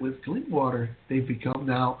said that with clean water, they've become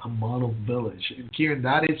now a model village. And Kieran,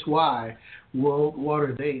 that is why World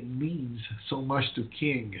Water Day means so much to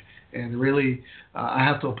King. And really, I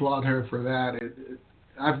have to applaud her for that.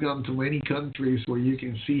 I've gone to many countries where you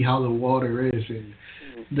can see how the water is, and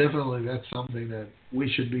definitely that's something that we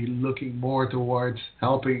should be looking more towards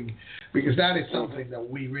helping, because that is something that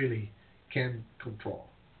we really can control.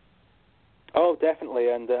 Oh, definitely,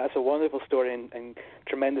 and that's a wonderful story, and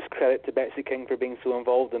tremendous credit to Betsy King for being so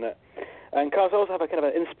involved in it. And Carlos, I also have a kind of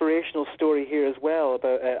an inspirational story here as well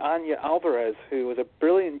about Anya Alvarez, who was a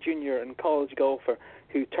brilliant junior and college golfer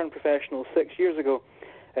who turned professional 6 years ago.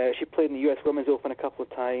 She played in the U.S. Women's Open a couple of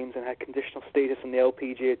times and had conditional status on the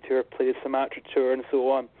LPGA Tour, played the Sumatra Tour and so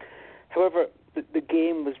on. However, the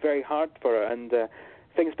game was very hard for her, and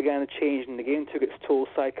things began to change, and the game took its toll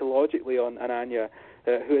psychologically on Anya,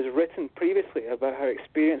 who has written previously about her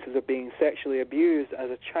experiences of being sexually abused as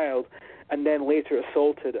a child and then later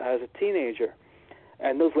assaulted as a teenager.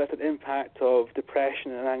 And those left an impact of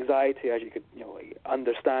depression and anxiety, as you could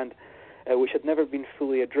understand, which had never been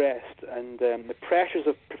fully addressed. And the pressures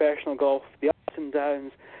of professional golf, the ups and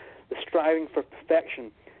downs, the striving for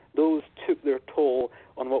perfection, those took their toll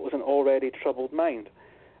on what was an already troubled mind.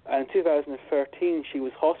 And in 2013, she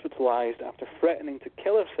was hospitalized after threatening to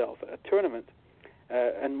kill herself at a tournament.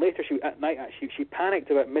 And later, at night, she panicked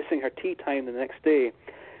about missing her tea time the next day,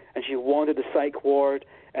 and she wandered the psych ward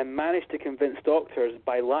and managed to convince doctors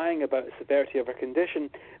by lying about the severity of her condition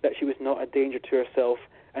that she was not a danger to herself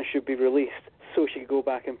and should be released so she could go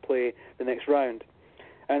back and play the next round.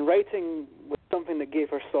 And writing was something that gave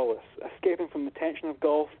her solace, escaping from the tension of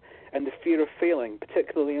golf and the fear of failing,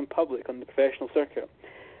 particularly in public on the professional circuit.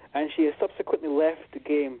 And she has subsequently left the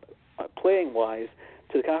game, playing-wise,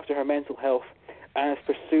 to look after her mental health and has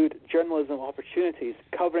pursued journalism opportunities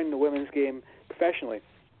covering the women's game professionally.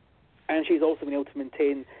 And she's also been able to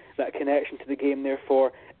maintain that connection to the game,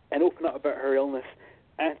 therefore, and open up about her illness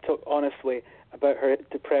and talk honestly about her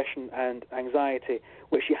depression and anxiety,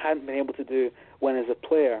 which she hadn't been able to do when as a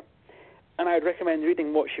player. And I'd recommend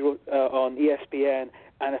reading what she wrote on ESPN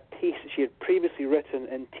and a piece that she had previously written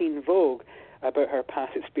in Teen Vogue about her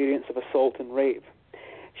past experience of assault and rape.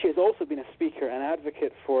 She has also been a speaker and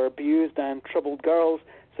advocate for abused and troubled girls,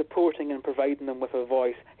 supporting and providing them with a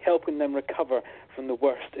voice, helping them recover from the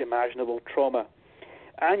worst imaginable trauma.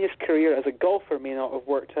 Anya's career as a golfer may not have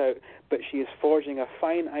worked out, but she is forging a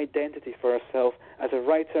fine identity for herself as a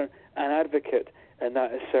writer and advocate, and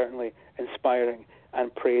that is certainly inspiring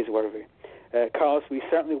and praiseworthy. Carlos, we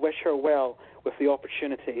certainly wish her well with the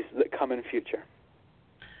opportunities that come in future.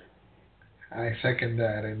 I second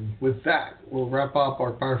that. And with that, we'll wrap up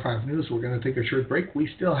our Power 5 News. We're going to take a short break. We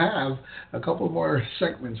still have a couple more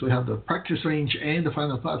segments. We have the practice range and the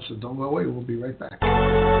final thoughts, so don't go away. We'll be right back.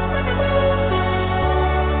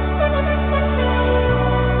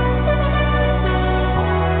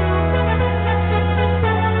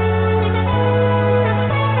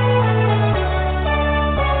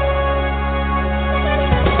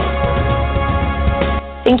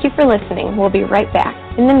 Thank you for listening. We'll be right back.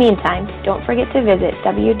 In the meantime, don't forget to visit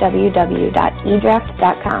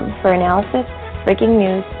www.edraft.com for analysis, breaking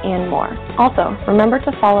news, and more. Also, remember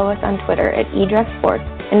to follow us on Twitter at eDraftSports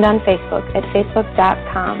and on Facebook at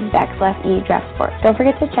facebook.com/eDraftSports. Don't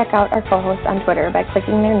forget to check out our co-hosts on Twitter by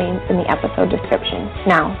clicking their names in the episode description.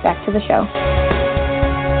 Now, back to the show.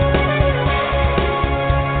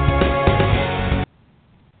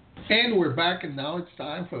 And we're back, and now it's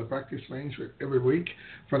time for the practice range every week.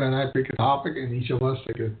 Fred and I pick a topic, and each of us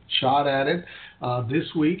take a shot at it.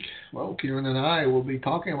 This week, well, Kieran and I will be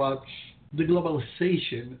talking about the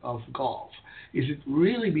globalization of golf. Is it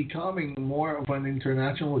really becoming more of an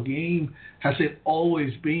international game? Has it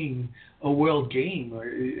always been a world game?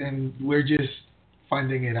 And we're just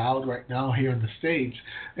finding it out right now here in the States.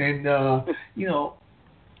 And,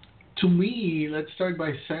 to me, let's start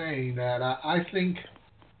by saying that I think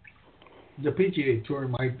the PGA Tour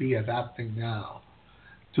might be adapting now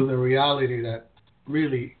to the reality that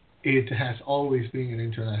really it has always been an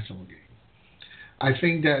international game. I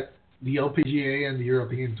think that the LPGA and the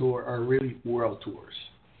European Tour are really world tours.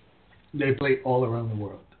 They play all around the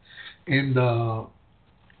world. And the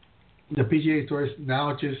PGA Tour is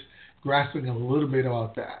now just grasping a little bit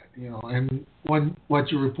about that, And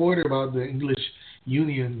what you reported about the English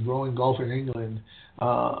Union growing golf in England,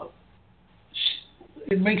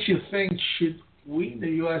 it makes you think, should we in the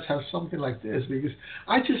U.S. have something like this? Because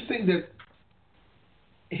I just think that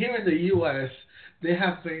here in the U.S., they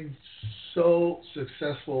have been so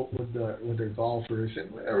successful with their golfers and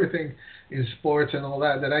everything in sports and all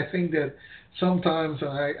that I think that sometimes, and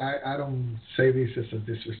I don't say this as a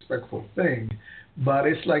disrespectful thing, but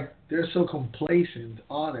it's like they're so complacent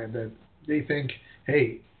on it that they think,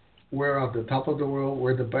 hey, we're at the top of the world,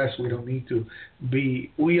 we're the best, we don't need to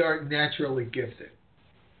be, we are naturally gifted.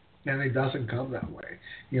 And it doesn't come that way.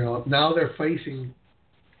 Now they're facing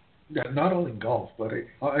that not only golf, but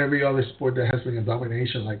every other sport that has been a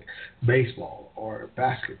domination, like baseball or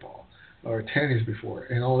basketball or tennis before,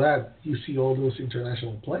 and all that. You see all those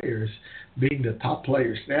international players being the top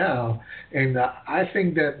players now, and I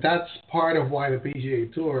think that that's part of why the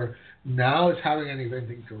PGA Tour now is having an event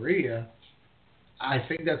in Korea. I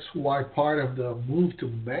think that's why part of the move to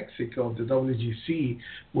Mexico, the WGC,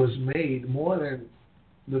 was made more than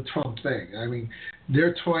the Trump thing. I mean,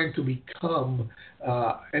 they're trying to become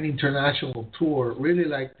an international tour, really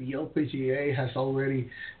like the LPGA has already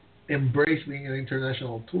embraced being an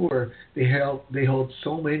international tour. They hold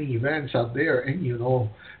so many events out there, and you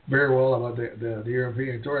know very well about the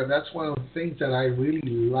European Tour, and that's one of the things that I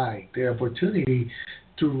really like, the opportunity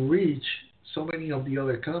to reach so many of the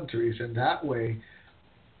other countries, and that way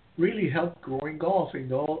really help growing golf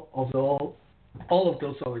in all of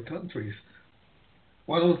those other countries.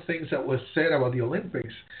 One of the things that was said about the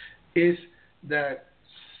Olympics is that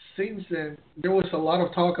since then there was a lot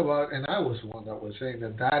of talk about, and I was one that was saying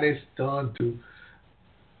that is done to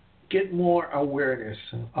get more awareness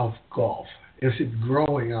of golf. Is it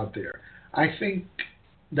growing out there? I think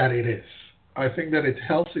that it is. I think that it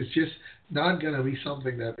helps. It's just not going to be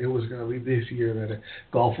something that it was going to be this year, that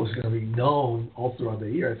golf was going to be known all throughout the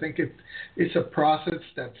year. I think it's a process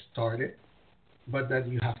that started, but that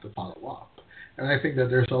you have to follow up. And I think that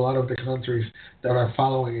there's a lot of the countries that are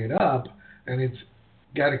following it up, and it's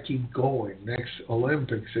got to keep going. Next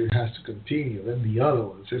Olympics, it has to continue. Then the other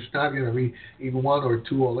ones. It's not going to be in one or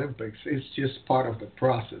two Olympics. It's just part of the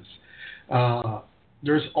process.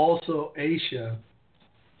 There's also Asia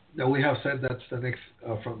that we have said that's the next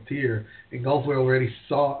frontier. In golf, we already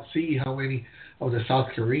see how many of the South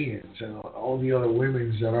Koreans and all the other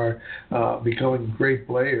women that are becoming great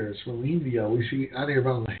players. From India, we see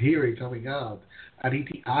Anirban Lahiri coming out,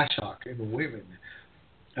 Aditi Ashok in the women.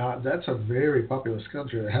 That's a very populous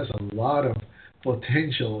country that has a lot of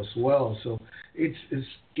potential as well. So it's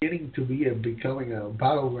getting to be becoming a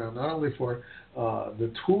battleground, not only for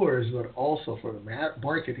the tours, but also for the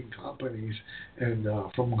marketing companies and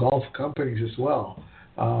from golf companies as well.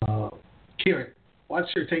 Kieran, what's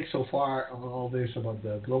your take so far on all this about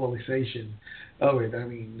the globalization of it? I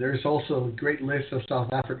mean, there's also a great list of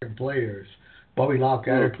South African players, Bobby Locke,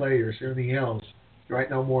 players, everything else. Right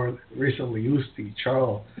now, more recently, Usti,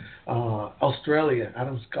 Charles, Australia,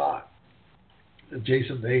 Adam Scott,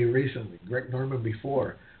 Jason Day recently, Greg Norman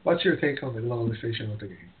before. What's your take on the globalization of the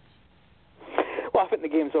game? Well, I think the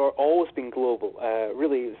game's always been global.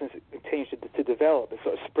 Really, since it changed to develop, it's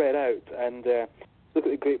sort of spread out. And look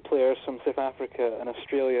at the great players from South Africa and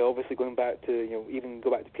Australia. Obviously, going back to even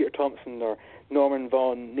go back to Peter Thompson or Norman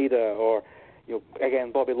Vaughan Nida or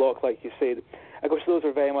again Bobby Locke, like you said. Of course, those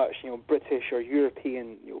are very much British or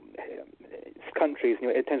European countries.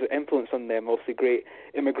 In terms of influence on them, obviously great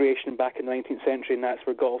immigration back in the 19th century, and that's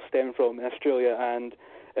where golf stemmed from in Australia and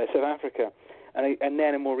South Africa. And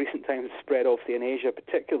then in more recent times, it's spread obviously in Asia,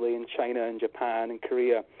 particularly in China and Japan and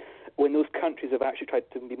Korea, when those countries have actually tried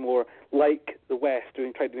to be more like the West,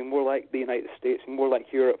 or tried to be more like the United States, more like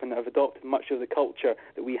Europe, and have adopted much of the culture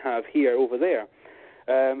that we have here over there.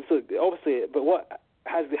 So obviously, but what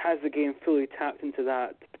has the game fully tapped into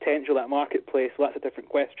that potential, that marketplace? Well, that's a different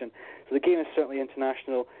question. So the game is certainly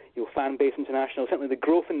international, fan base international. Certainly the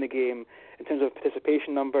growth in the game in terms of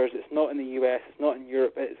participation numbers, it's not in the US, it's not in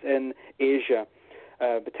Europe, it's in Asia,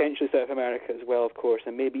 potentially South America as well, of course,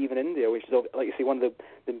 and maybe even India, which is, like you say, one of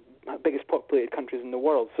the biggest populated countries in the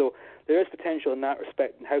world. So there is potential in that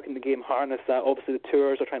respect, and how can the game harness that? Obviously the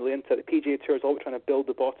tours are trying to link to it. The PGA Tour is always trying to build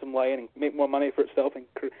the bottom line and make more money for itself and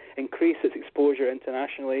increase its exposure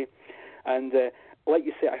internationally. And like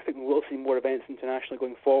you say, I think we will see more events internationally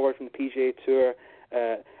going forward from the PGA Tour.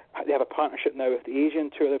 They have a partnership now with the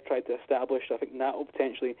Asian Tour they've tried to establish. So I think that will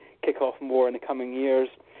potentially kick off more in the coming years.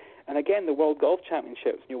 And again, the World Golf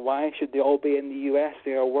Championships. Why should they all be in the US?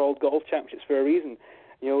 They are World Golf Championships for a reason.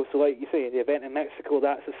 So like you say, the event in Mexico,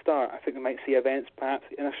 that's the start. I think we might see events perhaps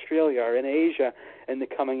in Australia or in Asia in the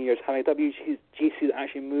coming years, having a WGC that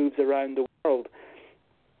actually moves around the world.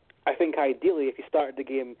 I think ideally, if you started the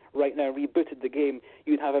game right now, rebooted the game,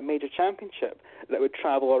 you'd have a major championship that would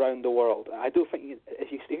travel around the world. I don't think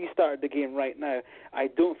if you started the game right now, I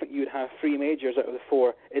don't think you'd have 3 majors out of the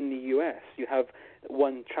 4 in the US. You have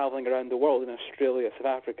one traveling around the world in Australia, South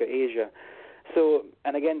Africa, Asia. So,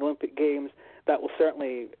 and again, the Olympic Games, that will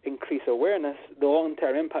certainly increase awareness. The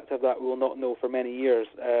long-term impact of that we will not know for many years.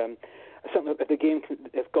 Certainly,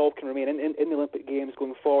 if golf can remain in the Olympic Games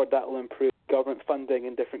going forward, that will improve government funding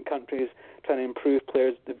in different countries, trying to improve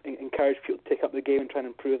players, encourage people to take up the game and try and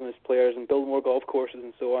improve them as players and build more golf courses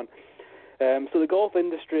and so on. So the golf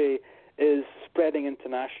industry is spreading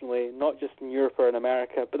internationally, not just in Europe or in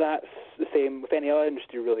America, but that's the same with any other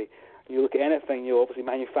industry, really. You look at anything, obviously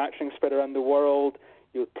manufacturing spread around the world,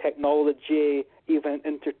 technology, even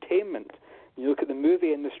entertainment. You look at the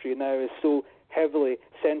movie industry now is so heavily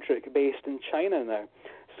centric based in China now.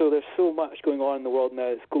 So there's so much going on in the world now,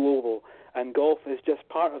 it's global, and golf is just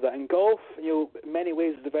part of that. And golf, in many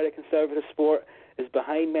ways is a very conservative sport, is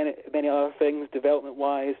behind many other things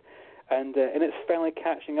development-wise, and it's finally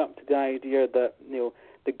catching up to the idea that,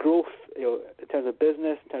 the growth, in terms of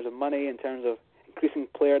business, in terms of money, in terms of increasing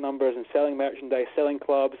player numbers and selling merchandise, selling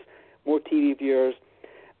clubs, more TV viewers,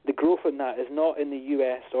 the growth in that is not in the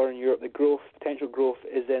US or in Europe. The potential growth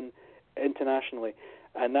is internationally,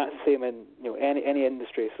 and that's the same in any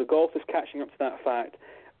industry. So golf is catching up to that fact,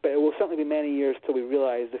 but it will certainly be many years till we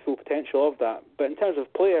realise the full potential of that. But in terms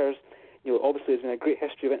of players, obviously there's been a great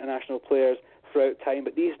history of international players throughout time,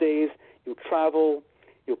 but these days travel.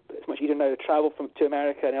 It's much easier now to travel to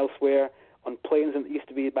America and elsewhere on planes than it used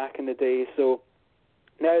to be back in the day. So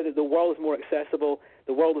now that the world is more accessible,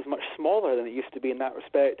 the world is much smaller than it used to be in that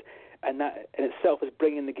respect, and that in itself is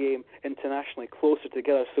bringing the game internationally closer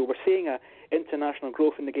together. So we're seeing an international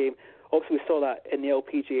growth in the game. Obviously, we saw that in the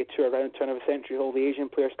LPGA Tour around the turn of the century, all the Asian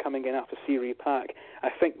players coming in after Serie Pac. I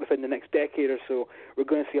think within the next decade or so, we're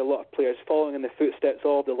going to see a lot of players following in the footsteps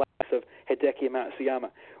of the likes of Hideki Matsuyama.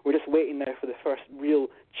 We're just waiting now for the first real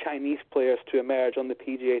Chinese players to emerge on the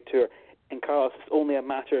PGA Tour. And Carlos, it's only a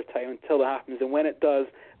matter of time until that happens. And when it does,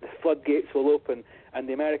 the floodgates will open, and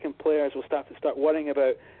the American players will start worrying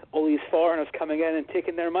about all these foreigners coming in and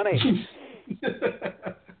taking their money.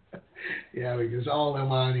 Yeah, because all the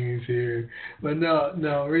money is here. But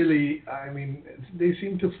no, really, I mean, they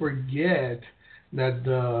seem to forget that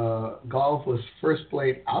golf was first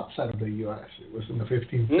played outside of the U.S. It was in the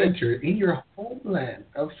 15th century in your homeland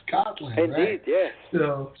of Scotland, Indeed, right? yes.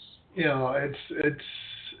 So,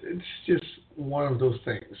 it's just one of those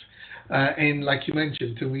things. And like you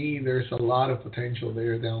mentioned, to me, there's a lot of potential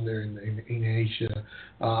there down there in Asia.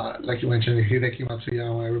 Like you mentioned, Hideki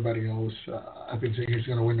Matsuyama, everybody knows. I've been saying he's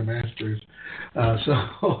going to win the Masters.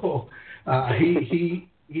 So he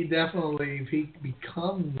definitely, if he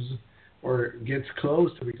becomes or gets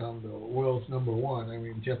close to become the world's number one. I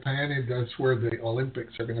mean, Japan, that's where the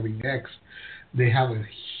Olympics are going to be next. They have a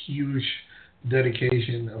huge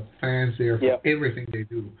dedication of fans there for everything they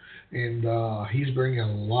do, and he's bringing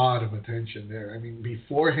a lot of attention there. I mean,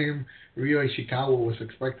 before him, Ryo Ishikawa was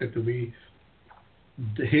expected to be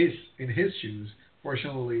in his shoes.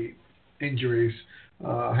 Fortunately, injuries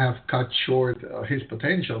have cut short his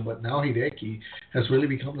potential, but now Hideki has really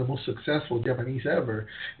become the most successful Japanese ever.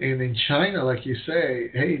 And in China, like you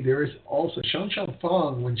say, hey, there is also Xiang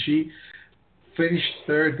Fang. When she finished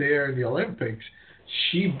third there in the Olympics,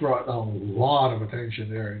 she brought a lot of attention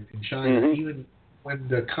there in China. Mm-hmm. Even when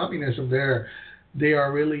the communism there, they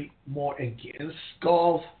are really more against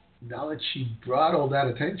golf. Now that she brought all that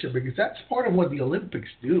attention, because that's part of what the Olympics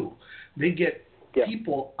do. They get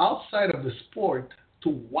people outside of the sport to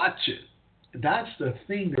watch it. That's the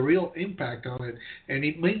thing, the real impact on it. And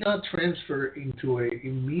it may not transfer into an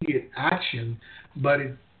immediate action, but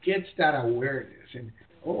it gets that awareness. And,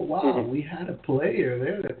 oh, wow, we had a player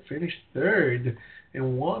there that finished third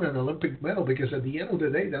and won an Olympic medal, because at the end of the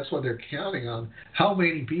day, that's what they're counting on. How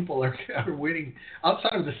many people are winning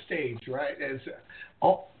outside of the stage, right?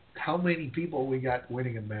 How many people we got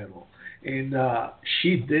winning a medal. And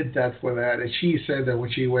she did that for that. And she said that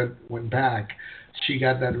when she went back, she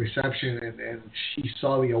got that reception and she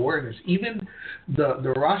saw the awareness. Even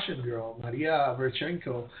the Russian girl, Maria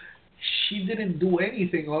Verchenko, she didn't do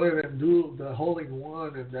anything other than do the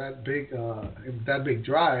hole-in-one and that big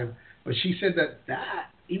drive. But she said that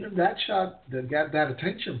even that shot that got that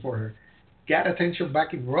attention for her, got attention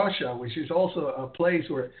back in Russia, which is also a place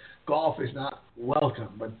where golf is not welcome.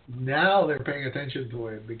 But now they're paying attention to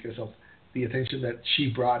it because of the attention that she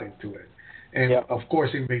brought into it. And, of course,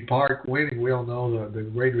 in Bay Park winning, we all know the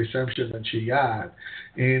great reception that she got.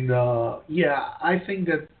 And, I think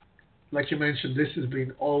that, like you mentioned, this has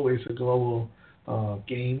been always a global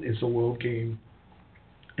game. It's a world game.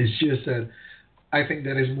 It's just that I think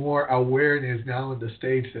there is more awareness now in the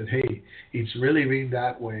States that, hey, it's really been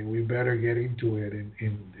that way. We better get into it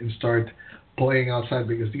and start playing outside,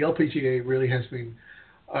 because the LPGA really has been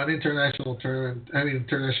an international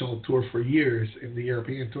tour for years, and the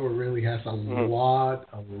European Tour really has a lot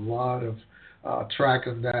of track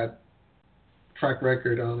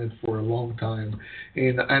record on it for a long time.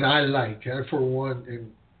 And I for one,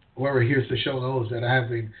 and whoever hears the show knows that I have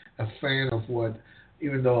been a fan of what,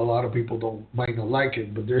 even though a lot of people might not like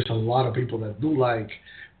it, but there's a lot of people that do like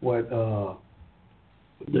what the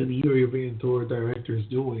European Tour director is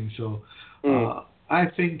doing. So I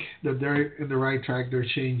think that they're in the right track. They're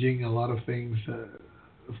changing a lot of things.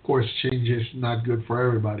 Of course, change is not good for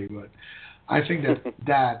everybody, but I think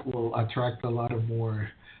that will attract a lot of more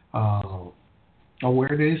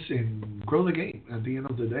awareness and grow the game at the end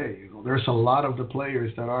of the day. There's a lot of the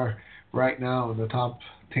players that are right now in the top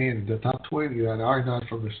 10, the top 20 that are not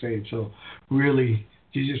from the States. So really,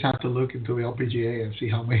 you just have to look into the LPGA and see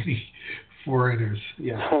how many foreigners.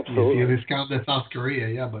 Absolutely. You discount the South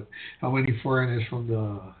Korea, but how many foreigners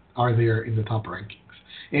are there in the top rankings?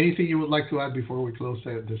 Anything you would like to add before we close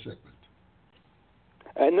this segment?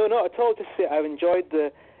 No, not at all. Just say I've enjoyed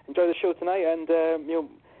the show tonight, and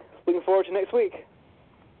looking forward to next week.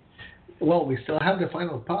 Well, we still have the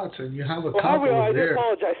final pots, and you have a copy over I there. I do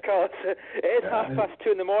apologize, Carlos. It is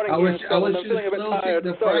 2:30 in the morning. I was I'm feeling a bit tired.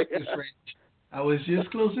 The practice range. I was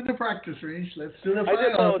just closing the practice range. Let's do the final. I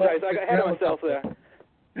do apologize. I got ahead of myself there.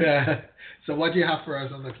 Yeah. So what do you have for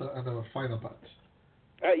us on the final pots?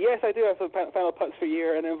 Yes, I do have some final putts for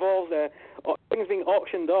you, and it involves things being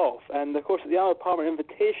auctioned off. And, of course, at the Arnold Palmer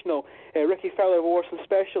Invitational, Ricky Fowler wore some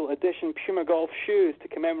special edition Puma golf shoes to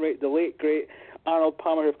commemorate the late, great Arnold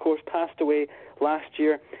Palmer, who, of course, passed away last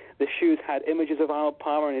year. The shoes had images of Arnold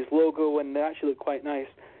Palmer and his logo, and they actually look quite nice.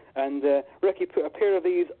 And Ricky put a pair of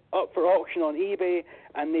these up for auction on eBay,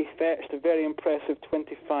 and they fetched a very impressive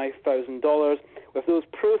 $25,000, with those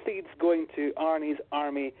proceeds going to Arnie's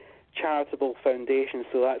Army Charitable Foundation.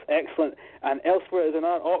 So that's excellent. And elsewhere there's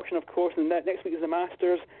another auction, of course, and next week is the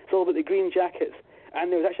Masters. It's all about the green jackets. And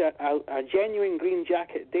there was actually a genuine green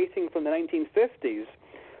jacket dating from the 1950s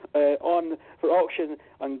for auction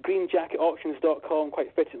on greenjacketauctions.com,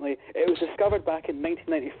 quite fittingly. It was discovered back in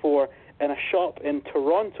 1994 in a shop in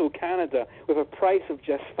Toronto, Canada, with a price of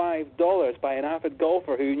just $5 by an avid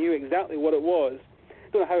golfer who knew exactly what it was.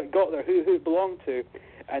 Don't know how it got there, who it belonged to.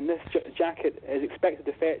 And this jacket is expected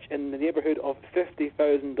to fetch in the neighbourhood of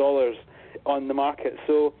 $50,000 on the market.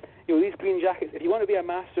 So, these green jackets, if you want to be a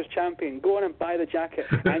Masters champion, go on and buy the jacket,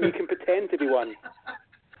 and you can pretend to be one.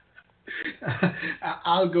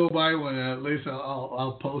 I'll go buy one. At least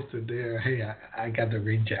I'll post it there. Hey, I got the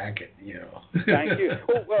green jacket. Thank you.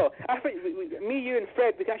 Well, I think me, you, and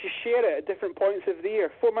Fred, we can actually share it at different points of the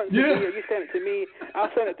year. 4 months of the year, you send it to me.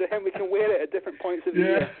 I'll send it to him. We can wear it at different points of the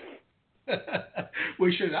year.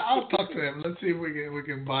 We should. I'll talk to him. Let's see if we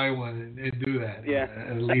can buy one and do that. Yeah.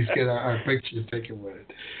 And at least get our picture taken with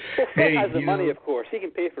it. Well, Fred has the money, of course. He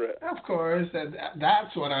can pay for it. Of course, and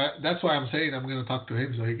that's why I'm saying I'm going to talk to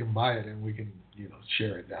him so he can buy it and we can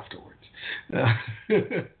share it afterwards.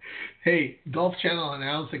 Hey, Golf Channel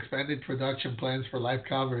announced expanded production plans for live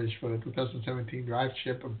coverage for the 2017 Drive,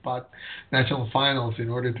 Chip, and Putt National Finals in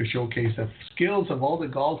order to showcase the skills of all the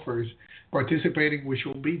golfers participating, which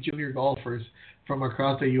will be junior golfers from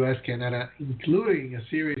across the U.S., Canada, including a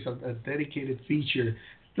series of dedicated feature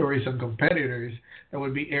stories on competitors that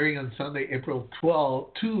will be airing on Sunday, April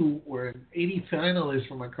 2, where 80 finalists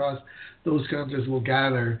from across those countries will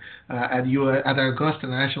gather at Augusta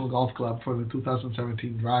National Golf Club for the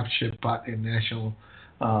 2017 Drive, Chip, Putt, and National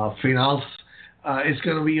Finals. It's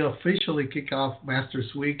going to be officially kick off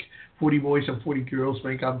Masters Week. 40 boys and 40 girls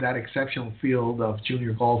make up that exceptional field of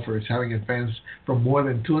junior golfers, having advanced from more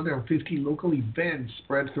than 250 local events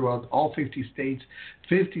spread throughout all 50 states,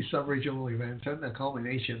 50 sub-regional events, and a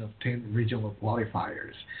culmination of 10 regional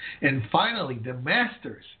qualifiers. And finally, the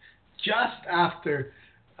Masters, just after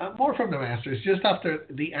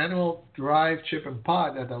the annual Drive, Chip, and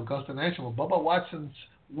Putt at Augusta National, Bubba Watson's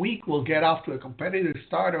week will get off to a competitive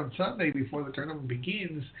start on Sunday before the tournament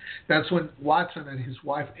begins. That's when Watson and his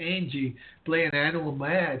wife Angie play an annual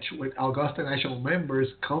match with Augusta National members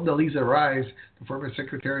Condoleezza Rice, the former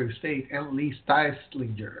Secretary of State, and Lee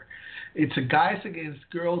Steislinger. It's a guys against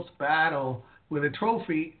girls battle with a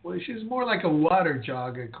trophy, which is more like a water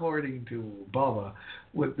jug, according to Bubba,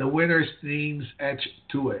 with the winner's names etched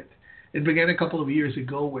to it. It began a couple of years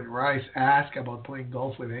ago when Rice asked about playing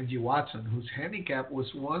golf with Angie Watson, whose handicap was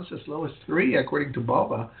once as low as 3, according to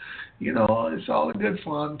Bubba. You know, it's all in good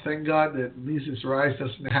fun. Thank God that Mrs. Rice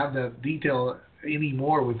doesn't have that detail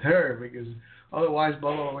anymore with her, because otherwise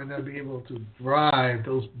Bubba might not be able to drive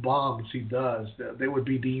those bombs he does. They would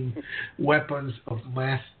be deemed weapons of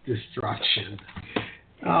mass destruction.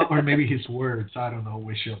 Or maybe his words. I don't know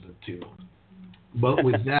which of the two. But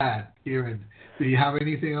with that, Kieran, do you have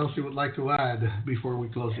anything else you would like to add before we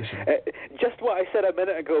close the show? Just what I said a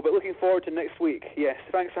minute ago, but looking forward to next week. Yes,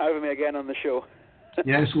 thanks for having me again on the show.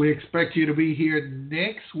 Yes, we expect you to be here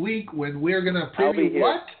next week when we're going to preview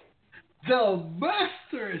what? The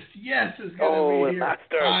Masters. Yes, it's going to be here.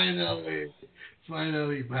 Masters.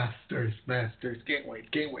 Finally, Masters. Can't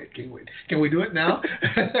wait. Can we do it now?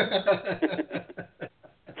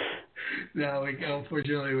 No,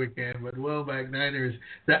 unfortunately we can. But, well, Back Niners,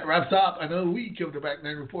 that wraps up another week of the Back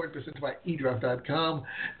Nine Report presented by eDraft.com.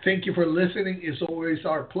 Thank you for listening. It's always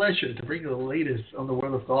our pleasure to bring you the latest on the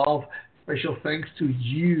world of golf. Special thanks to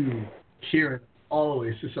you, Kieran.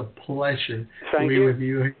 Always. It's a pleasure to be with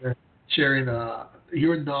you here, sharing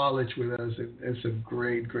your knowledge with us. And it's a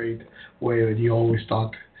great way that you always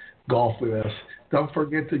talk golf with us. Don't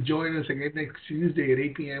forget to join us again next Tuesday at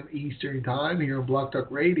 8 p.m. Eastern Time here on Blog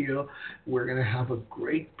Talk Radio. We're going to have a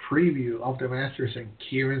great preview of the Masters, and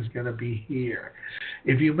Kieran's going to be here.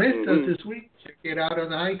 If you missed us this week, check it out on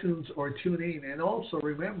iTunes or tune in. And also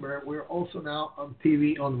remember, we're also now on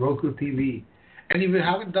TV on Roku TV. And if you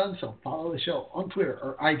haven't done so, follow the show on Twitter.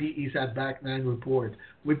 Our ID is at Back9Report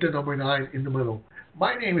with the number 9 in the middle.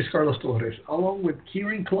 My name is Carlos Torres, along with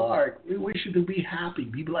Kieran Clark. We wish you to be happy,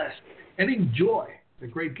 be blessed, and enjoy the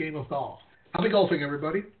great game of golf. Happy golfing,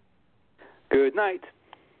 everybody. Good night.